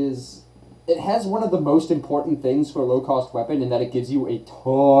Saddle it has one of the most important things for a low-cost weapon in that it gives you a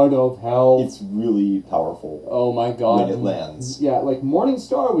ton of health. It's really powerful. Oh my god. When it lands. Yeah,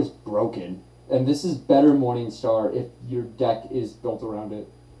 Morningstar was broken, and this is better Morningstar if your deck is built around it.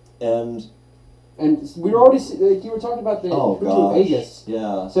 And we were already, you were talking about the Aegis.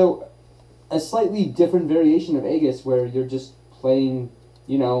 Yeah. So, a slightly different variation of Aegis where you're just playing,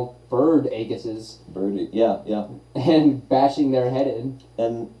 bird Aegises. Birdie, yeah. And bashing their head in.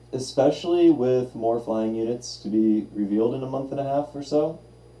 And especially with more flying units to be revealed in a month and a half or so.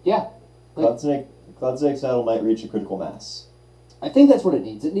 Yeah. Cloud Snake Saddle might reach a critical mass. I think that's what it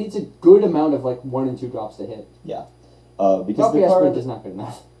needs. It needs a good amount of 1 and 2 drops to hit. Yeah. Because the card is not good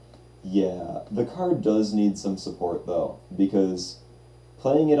enough. Yeah. The card does need some support though, because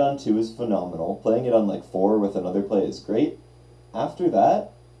playing it on 2 is phenomenal. Playing it on 4 with another play is great. After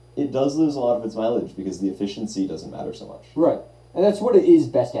that, it does lose a lot of its mileage because the efficiency doesn't matter so much. Right. And that's what it is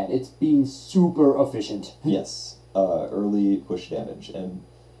best at. It's being super efficient. Yes. Early push damage. And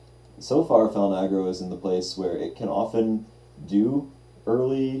so far, Feln Aggro is in the place where it can often do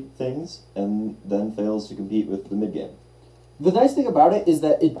early things and then fails to compete with the mid-game. The nice thing about it is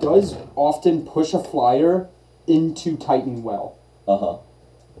that it does often push a flyer into Titan well.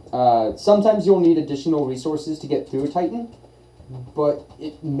 Sometimes you'll need additional resources to get through a Titan, but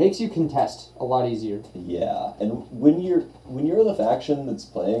it makes you contest a lot easier. Yeah, and when you're the faction that's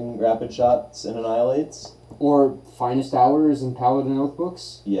playing Rapid Shots and Annihilates, or Finest Hours and Paladin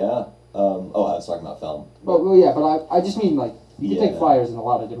Oathbooks. Yeah. I was talking about Feln. Well, yeah, but I just mean you can take flyers in a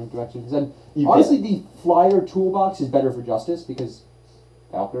lot of different directions. And honestly, the flyer toolbox is better for Justice because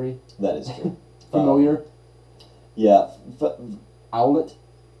Valkyrie. That is true. Familiar. Yeah. Owlet.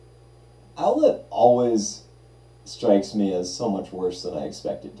 Owlet always strikes me as so much worse than I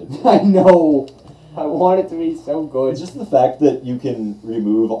expect it to be. I know. I want it to be so good. Just the fact that you can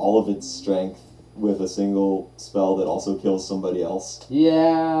remove all of its strength with a single spell that also kills somebody else.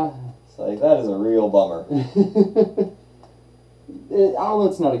 Yeah. It's like, that is a real bummer.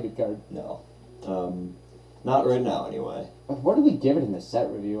 Owlet's not a good card. No. Not right now, anyway. What did we give it in the set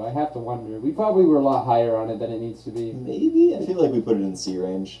review? I have to wonder. We probably were a lot higher on it than it needs to be. Maybe? I feel like we put it in C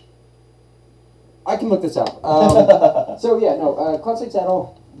range. I can look this up. So yeah, no, Cloud 6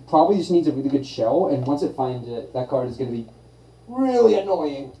 Saddle probably just needs a really good shell, and once it finds it, that card is going to be really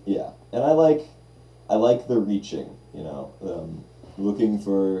annoying. Yeah, and I like the reaching, you know. Looking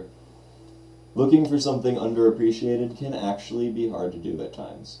for something underappreciated can actually be hard to do at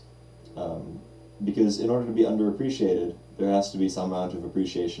times. Because in order to be underappreciated, there has to be some amount of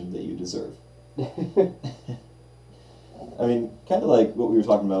appreciation that you deserve. I mean, kind of like what we were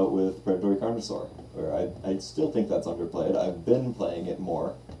talking about with Predatory Carnosaur, where I still think that's underplayed. I've been playing it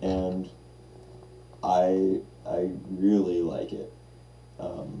more, and I really like it.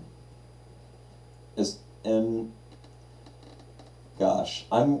 And gosh,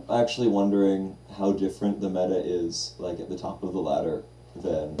 I'm actually wondering how different the meta is, like at the top of the ladder,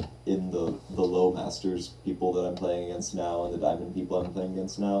 than in the low masters people that I'm playing against now and the diamond people I'm playing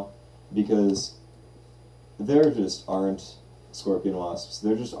against now, because there just aren't Scorpion Wasps.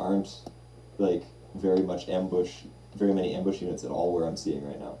 There just aren't like very many ambush units at all where I'm seeing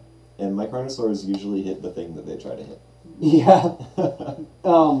right now. And my Carnosaurs usually hit the thing that they try to hit. Yeah.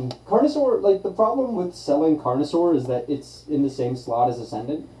 Carnosaur, like, the problem with selling Carnosaur is that it's in the same slot as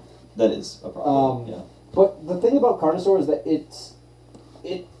Ascendant. That is a problem, yeah. But the thing about Carnosaur is that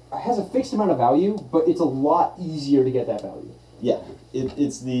it has a fixed amount of value, but it's a lot easier to get that value. Yeah.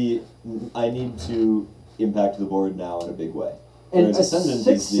 It's the, I need to impact the board now in a big way. And whereas a Ascendant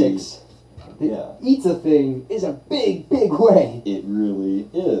 6/6 that yeah. eats a thing is a big, big way. It really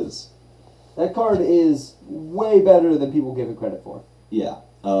is. That card is way better than people give it credit for. Yeah.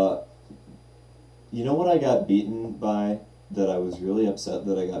 You know what I got beaten by that I was really upset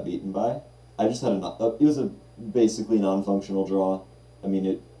that I got beaten by? I just had it was a basically non-functional draw. I mean,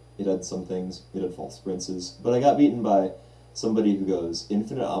 it had some things, it had false princes, but I got beaten by somebody who goes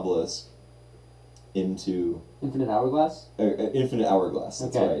Infinite Obelisk into... Infinite Hourglass? Infinite Hourglass,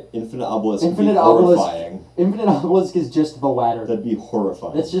 that's okay. right. Infinite Obelisk Infinite would be Obelisk, horrifying. Infinite Obelisk is just the ladder. That'd be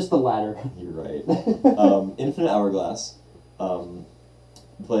horrifying. That's just the ladder. You're right. Infinite Hourglass.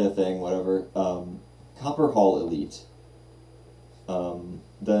 Play a thing, whatever. Copper Hall Elite.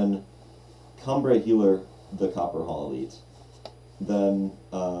 Then Cumbre Healer, the Copper Hall Elite. Then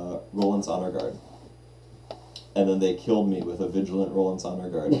Roland's Honor Guard. And then they killed me with a Vigilant Roland's Honor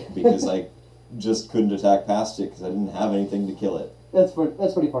Guard because I just couldn't attack past it because I didn't have anything to kill it. That's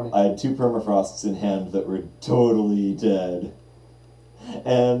pretty funny. I had 2 Permafrosts in hand that were totally dead.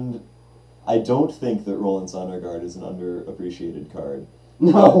 And I don't think that Roland's Honor Guard is an underappreciated card.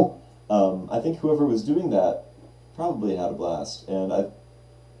 No. I think whoever was doing that probably had a blast. And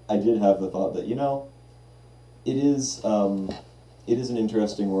I did have the thought that, you know, it is an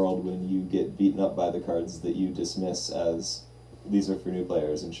interesting world when you get beaten up by the cards that you dismiss as these are for new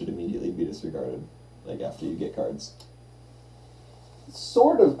players and should immediately be disregarded, like after you get cards.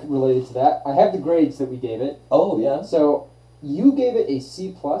 Sort of related to that, I have the grades that we gave it. Oh, yeah? So, you gave it a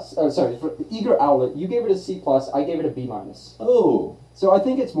C+. Oh, sorry, for Eager Owlet, you gave it a C+, I gave it a B-. Oh. So I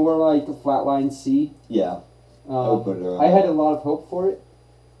think it's more like a flatline C. Yeah. I would put it around. I had a lot of hope for it.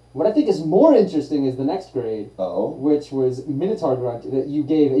 What I think is more interesting is the next grade, Oh. which was Minotaur Grunt, that you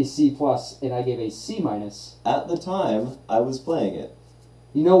gave a C+, and I gave a C-. At the time, I was playing it.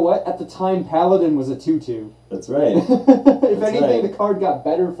 You know what? At the time, Paladin was a 2/2. That's right. If anything, the card got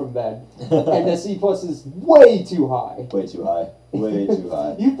better from then. And the C+ is way too high. Way too high. Way too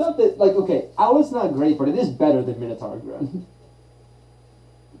high. You thought that, like, okay, Owlet's not great, but it is better than Minotaur Grunt.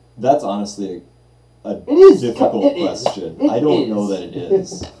 That's honestly a It is difficult question. It I don't is. know that it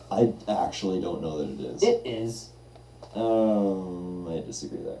is. I actually don't know that it is. It is. I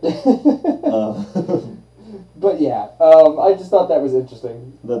disagree there. But yeah, I just thought that was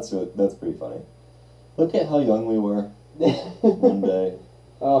interesting. That's pretty funny. Look at how young we were one day.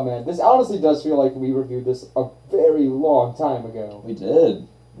 Oh man, this honestly does feel like we reviewed this a very long time ago. We did.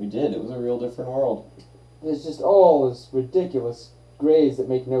 It was a real different world. There's just all this ridiculous grades that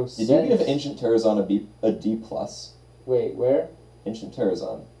make no sense. Did you give Ancient Terrazon a D+? Wait, where? Ancient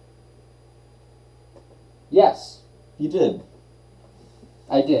Terrazon. Yes, You did.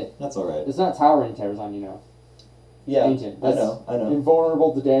 I did. That's alright. It's not Towering Terrazon, you know. Yeah, Ancient. I That's know.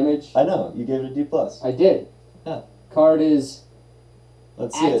 Invulnerable to damage. I know. You gave it a D+. I did. Yeah. Card is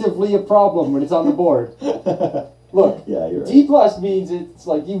Let's see actively a problem when it's on the board. it. Look, Yeah, you're D right. plus means it's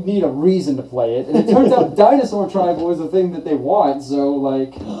like you need a reason to play it, and it turns out Dinosaur Tribal is a thing that they want. So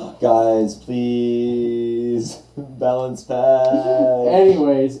like, Guys, please balance pack.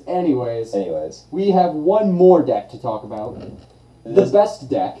 anyways, Anyways, we have one more deck to talk about. The this- best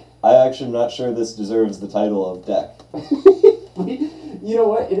deck. I actually am not sure this deserves the title of deck. You know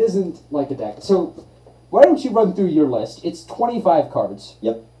what? It isn't like a deck. So why don't you run through your list? It's 25 cards.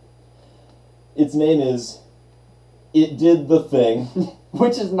 Yep. Its name is It Did the Thing.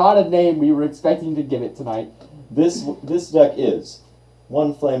 Which is not a name we were expecting to give it tonight. This deck is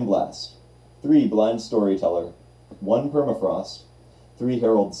 1 Flame Blast, 3 Blind Storyteller, 1 Permafrost,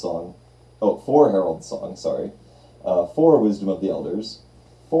 4 Herald Song, sorry, 4 Wisdom of the Elders,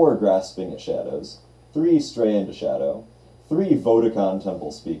 4 Grasping at Shadows, 3 Stray into Shadow, 3 Vodacon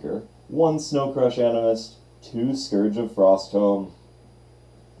Temple Speaker, 1 Snow Crush Animist, 2 Scourge of Frostholm,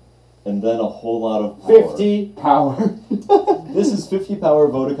 and then a whole lot of power. 50 power. This is 50 power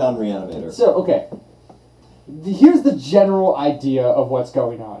Vodacon Reanimator. So, okay. Here's the general idea of what's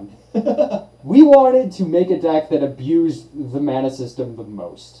going on. We wanted to make a deck that abused the mana system the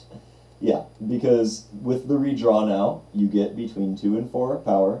most. Yeah, because with the redraw now, you get between 2 and 4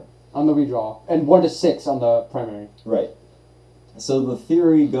 power. On the redraw. And 1 to 6 on the primary. Right. So the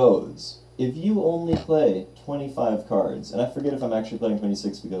theory goes, if you only play 25 cards, and I forget if I'm actually playing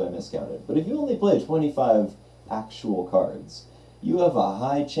 26 because I miscounted, but if you only play 25 actual cards, you have a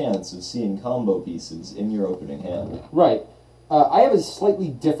high chance of seeing combo pieces in your opening hand. Right. I have a slightly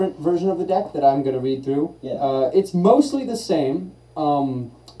different version of the deck that I'm going to read through. Yeah. It's mostly the same.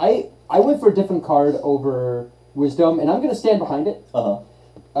 I went for a different card over Wisdom, and I'm going to stand behind it.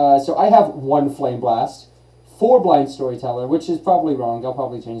 Uh-huh. So I have 1 Flame Blast, 4 Blind Storyteller, which is probably wrong. I'll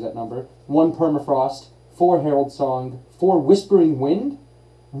probably change that number. 1 Permafrost, 4 Herald Song, 4 Whispering Wind,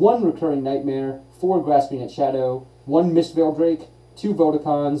 1 Recurring Nightmare, 4 Grasping at Shadow, 1 Mistveil Drake, 2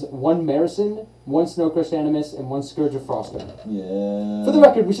 Vodacons, 1 Marison, 1 Snowcrest Animus, and 1 Scourge of Frostholm. Yeah. For the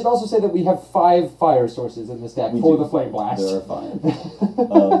record, we should also say that we have 5 fire sources in this deck We for do. the Flame Blast. There are 5.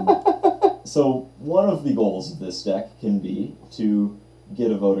 So one of the goals of this deck can be to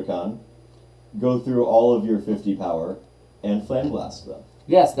get a Vodacon, go through all of your 50 power, and Flame Blast them.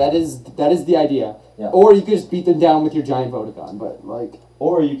 Yes, that is the idea. Yeah. Or you could just beat them down with your giant Vodacon, but like...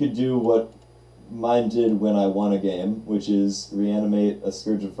 Or you could do what mine did when I won a game, which is reanimate a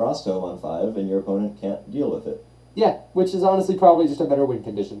Scourge of Frostholm on 5, and your opponent can't deal with it. Yeah, which is honestly probably just a better win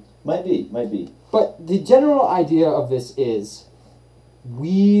condition. Might be. But the general idea of this is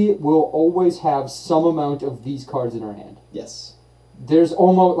we will always have some amount of these cards in our hand. Yes. There's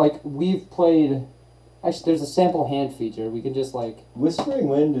almost, like, we've played... Actually, there's a sample hand feature. We can just, like... Whispering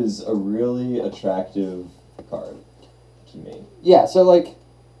Wind is a really attractive card to me. Yeah, so, like,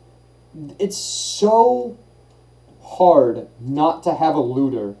 it's so hard not to have a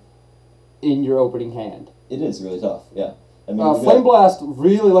looter in your opening hand. It is really tough, yeah. I mean, we've Flame got- Blast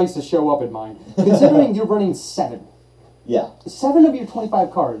really likes to show up in mine. Considering you're running 7. Yeah. 7 of your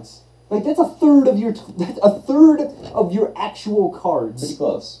 25 cards. Like, that's a third of your... That's a third of your actual Pretty cards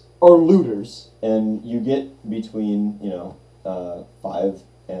close. are looters. And you get between, 5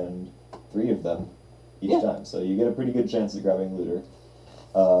 and 3 of them each Yeah. time. So you get a pretty good chance at grabbing looter.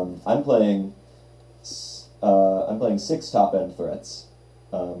 I'm playing 6 top end threats,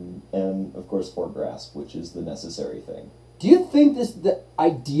 and of course 4 grasp, which is the necessary thing. Do you think the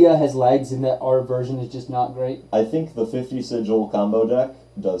idea has legs in that our version is just not great? I think the 50 sigil combo deck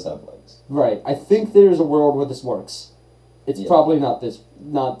does have legs. Right. I think there's a world where this works. It's Yeah. probably not this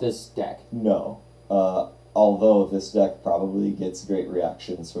deck. No. Although this deck probably gets great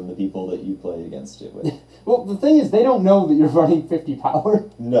reactions from the people that you play against it with. Well, the thing is, they don't know that you're running 50 power.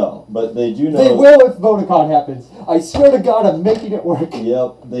 No, but they do know. They will if Vodacon happens. I swear to God, I'm making it work.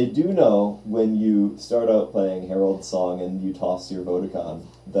 Yep, they do know when you start out playing Herald Song and you toss your Vodacon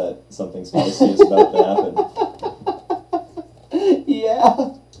that something spicy is about to happen.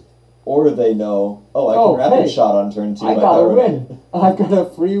 Yeah. Or they know, I Oh, can rapid hey, shot on turn 2. I by got a Power win. I've got a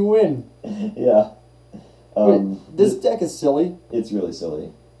free win. Yeah. This deck is silly. It's really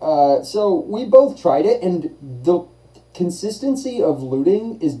silly. So we both tried it, and the consistency of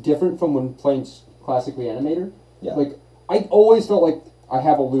looting is different from when playing Classic Reanimator. Yeah. Like, I always felt like I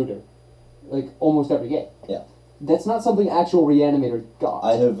have a looter, like almost every game. Yeah. That's not something actual Reanimator got.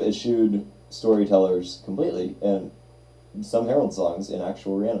 I have eschewed Storytellers completely, and some Herald Songs in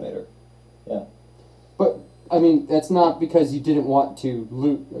actual Reanimator. Yeah. But I mean, that's not because you didn't want to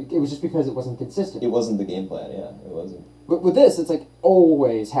loot. Like, it was just because it wasn't consistent. It wasn't the game plan, yeah. It wasn't. But with this, it's like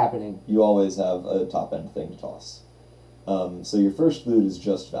always happening. You always have a top end thing to toss. So your first loot is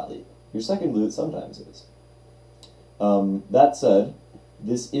just value. Your second loot sometimes is. That said,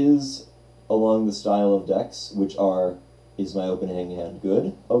 this is along the style of decks, which are, is my opening hand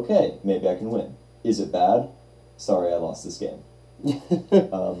good? Okay, maybe I can win. Is it bad? Sorry, I lost this game.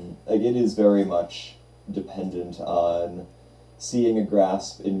 Like, it is very much dependent on seeing a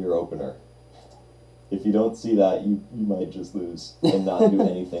grasp in your opener. If you don't see that, you might just lose and not do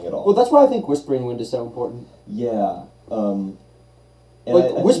anything at all. Well, that's why I think Whispering Wind is so important. Yeah. And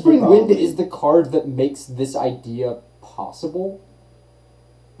Like, I Whispering think Wind is the card that makes this idea possible.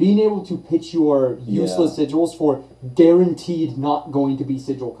 Being able to pitch your useless sigils for guaranteed not going to be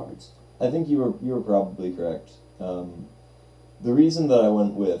sigil cards. I think you were probably correct. The reason that I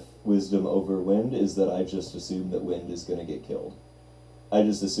went with Wisdom over Wind is that I just assume that Wind is going to get killed. I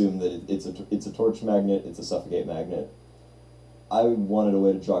just assume that it's a Torch Magnet, it's a Suffocate Magnet. I wanted a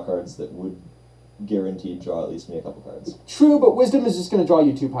way to draw cards that would guaranteed draw at least me a couple cards. True, but Wisdom is just going to draw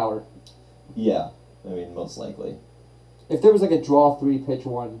you 2 power. Yeah, I mean, most likely. If there was like a draw 3, pitch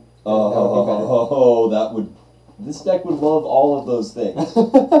 1, that would be better. Oh, that would... This deck would love all of those things.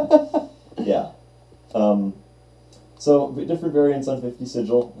 Yeah. So, different variants on 50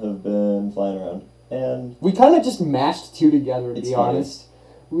 Sigil have been flying around, and... We kind of just mashed 2 together, to be funny. honest.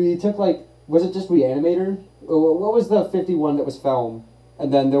 We took, like... Was it just Reanimator? What was the 51 that was Felm?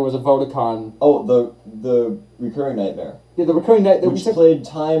 And then there was a Vodacon. Oh, the Recurring Nightmare. Yeah, the Recurring Nightmare. Which played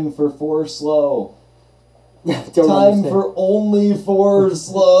Time for 4 slow. Don't Time understand. for only 4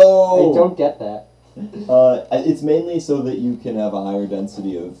 slow! I don't get that. It's mainly so that you can have a higher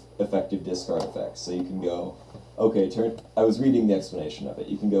density of effective discard effects. So you can go, okay, I was reading the explanation of it.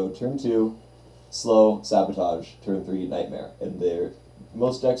 You can go turn 2, slow, sabotage, turn 3, nightmare. And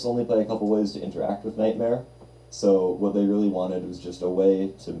most decks only play a couple ways to interact with nightmare. So what they really wanted was just a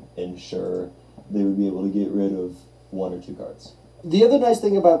way to ensure they would be able to get rid of 1 or 2 cards. The other nice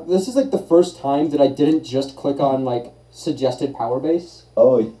thing about this is like the first time that I didn't just click on like suggested power base.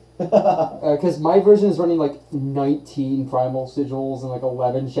 Oh, because my version is running like 19 primal sigils and like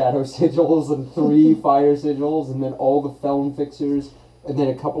 11 shadow sigils and 3 fire sigils and then all the felon fixers and then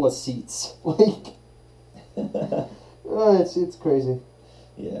a couple of seats. Like, it's crazy.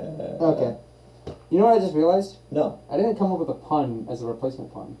 Yeah. Okay. You know what I just realized? No. I didn't come up with a pun as a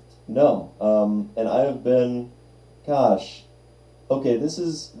replacement pun. No. And I have been, gosh. Okay, this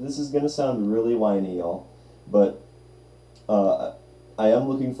is gonna sound really whiny, y'all, but I am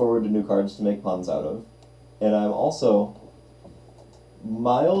looking forward to new cards to make puns out of, and I'm also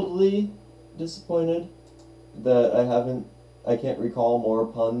mildly disappointed that I can't recall more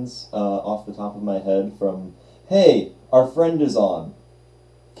puns off the top of my head from, hey, our friend is on.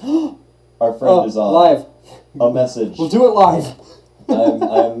 Our friend is on. Live. A message. We'll do it live.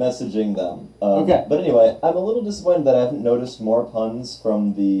 I'm messaging them. Okay. But anyway, I'm a little disappointed that I haven't noticed more puns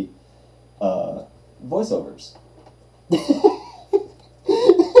from the voiceovers.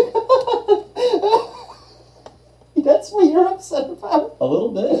 That's what you're upset about? A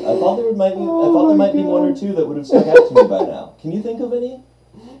little bit. I thought there might be 1 or 2 that would have stuck out to me by now. Can you think of any?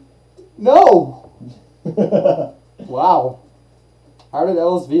 No! Wow. How did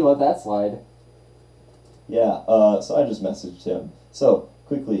LSV let that slide? Yeah, so I just messaged him. So,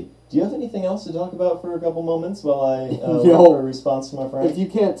 quickly, do you have anything else to talk about for a couple moments while I wait for a response from my friend? If you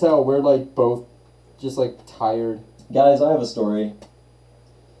can't tell, we're like both just like tired. Guys, I have a story.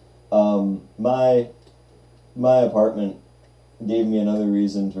 My apartment gave me another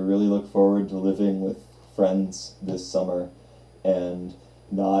reason to really look forward to living with friends this summer and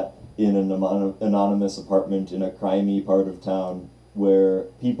not in an anonymous apartment in a crimey part of town where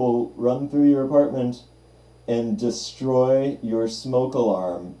people run through your apartment and destroy your smoke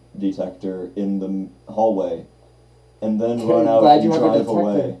alarm detector in the hallway and then run out and drive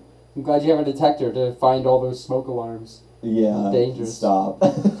away. I'm glad you have a detector to find all those smoke alarms. Yeah, dangerous. Stop.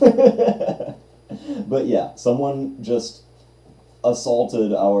 But yeah, someone just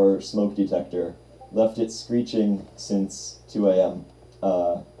assaulted our smoke detector, left it screeching since 2 a.m.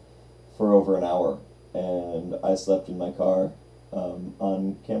 For over an hour, and I slept in my car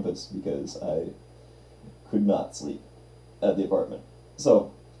on campus because I could not sleep at the apartment.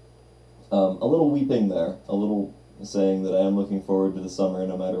 So, a little weeping there, a little saying that I am looking forward to the summer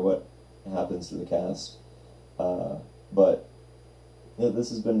no matter what happens to the cast. But yeah, this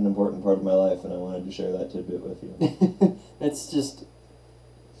has been an important part of my life, and I wanted to share that tidbit with you. It's just...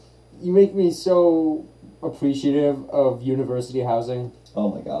 You make me so appreciative of university housing.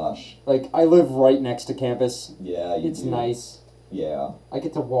 Oh my gosh. Like, I live right next to campus. Yeah, you It's do. nice. Yeah. I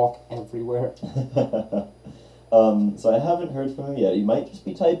get to walk everywhere. So I haven't heard from him yet. He might just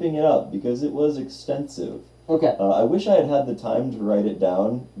be typing it up, because it was extensive. Okay. I wish I had had the time to write it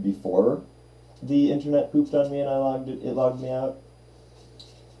down before the internet pooped on me and it logged me out.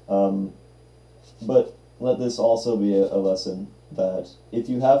 But let this also be a lesson that if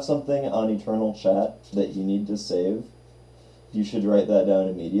you have something on Eternal Chat that you need to save, you should write that down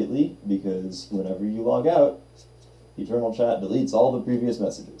immediately, because whenever you log out, Eternal Chat deletes all the previous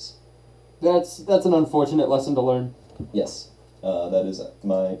messages. That's an unfortunate lesson to learn. Yes, that is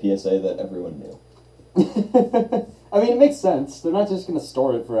my PSA that everyone knew. I mean, it makes sense. They're not just gonna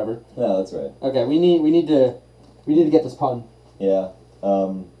store it forever. Yeah, that's right. Okay, we need to get this pun. Yeah.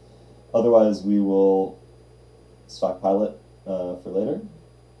 Otherwise, we will stockpile it for later.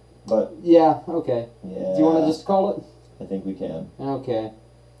 But Yeah. Okay. yeah, Do you want to just call it? I think we can. Okay.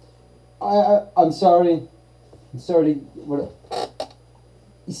 I'm sorry. I'm sorry. What?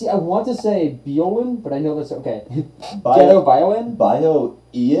 You see, I want to say Biolin, but I know that's okay. Ghetto Biolin?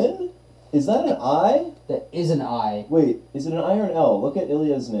 Bio-Ian? Is that an I? That is an I. Wait, is it an I or an L? Look at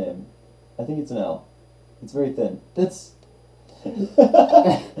Ilya's name. I think it's an L. It's very thin. That's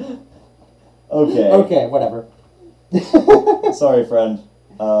Okay. okay. Whatever. Sorry, friend.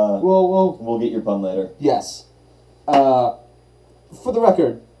 Well. We'll get your pun later. Yes. For the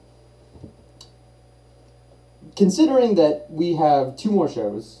record, considering that we have 2 more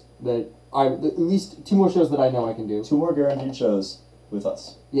shows at least 2 more shows that I know I can do. 2 more guaranteed shows with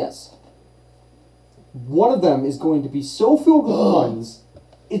us. Yes. One of them is going to be so filled with puns,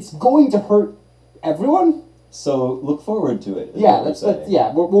 it's going to hurt everyone. So look forward to it. Yeah, that's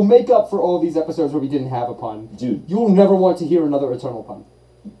yeah. We'll make up for all these episodes where we didn't have a pun. Dude, You will never want to hear another Eternal pun.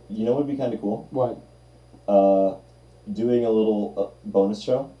 you know what would be kind of cool? What? Doing a little bonus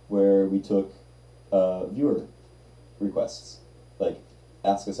show where we took viewer requests, like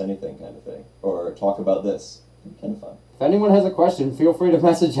ask us anything kind of thing, or talk about this. Kind of fun. If anyone has a question, feel free to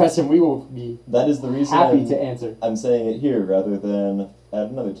message us, and we will be That is the reason happy to answer. I'm saying it here rather than at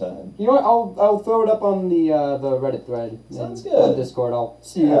another time. You know what? I'll throw it up on the Reddit thread. Sounds and good. On Discord, I'll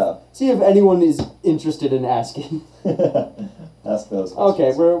see Yeah. if anyone is interested in asking. Ask those questions.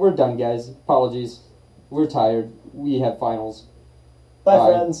 Okay, we're done, guys. Apologies. We're tired. We have finals. Bye, Bye.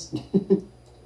 friends.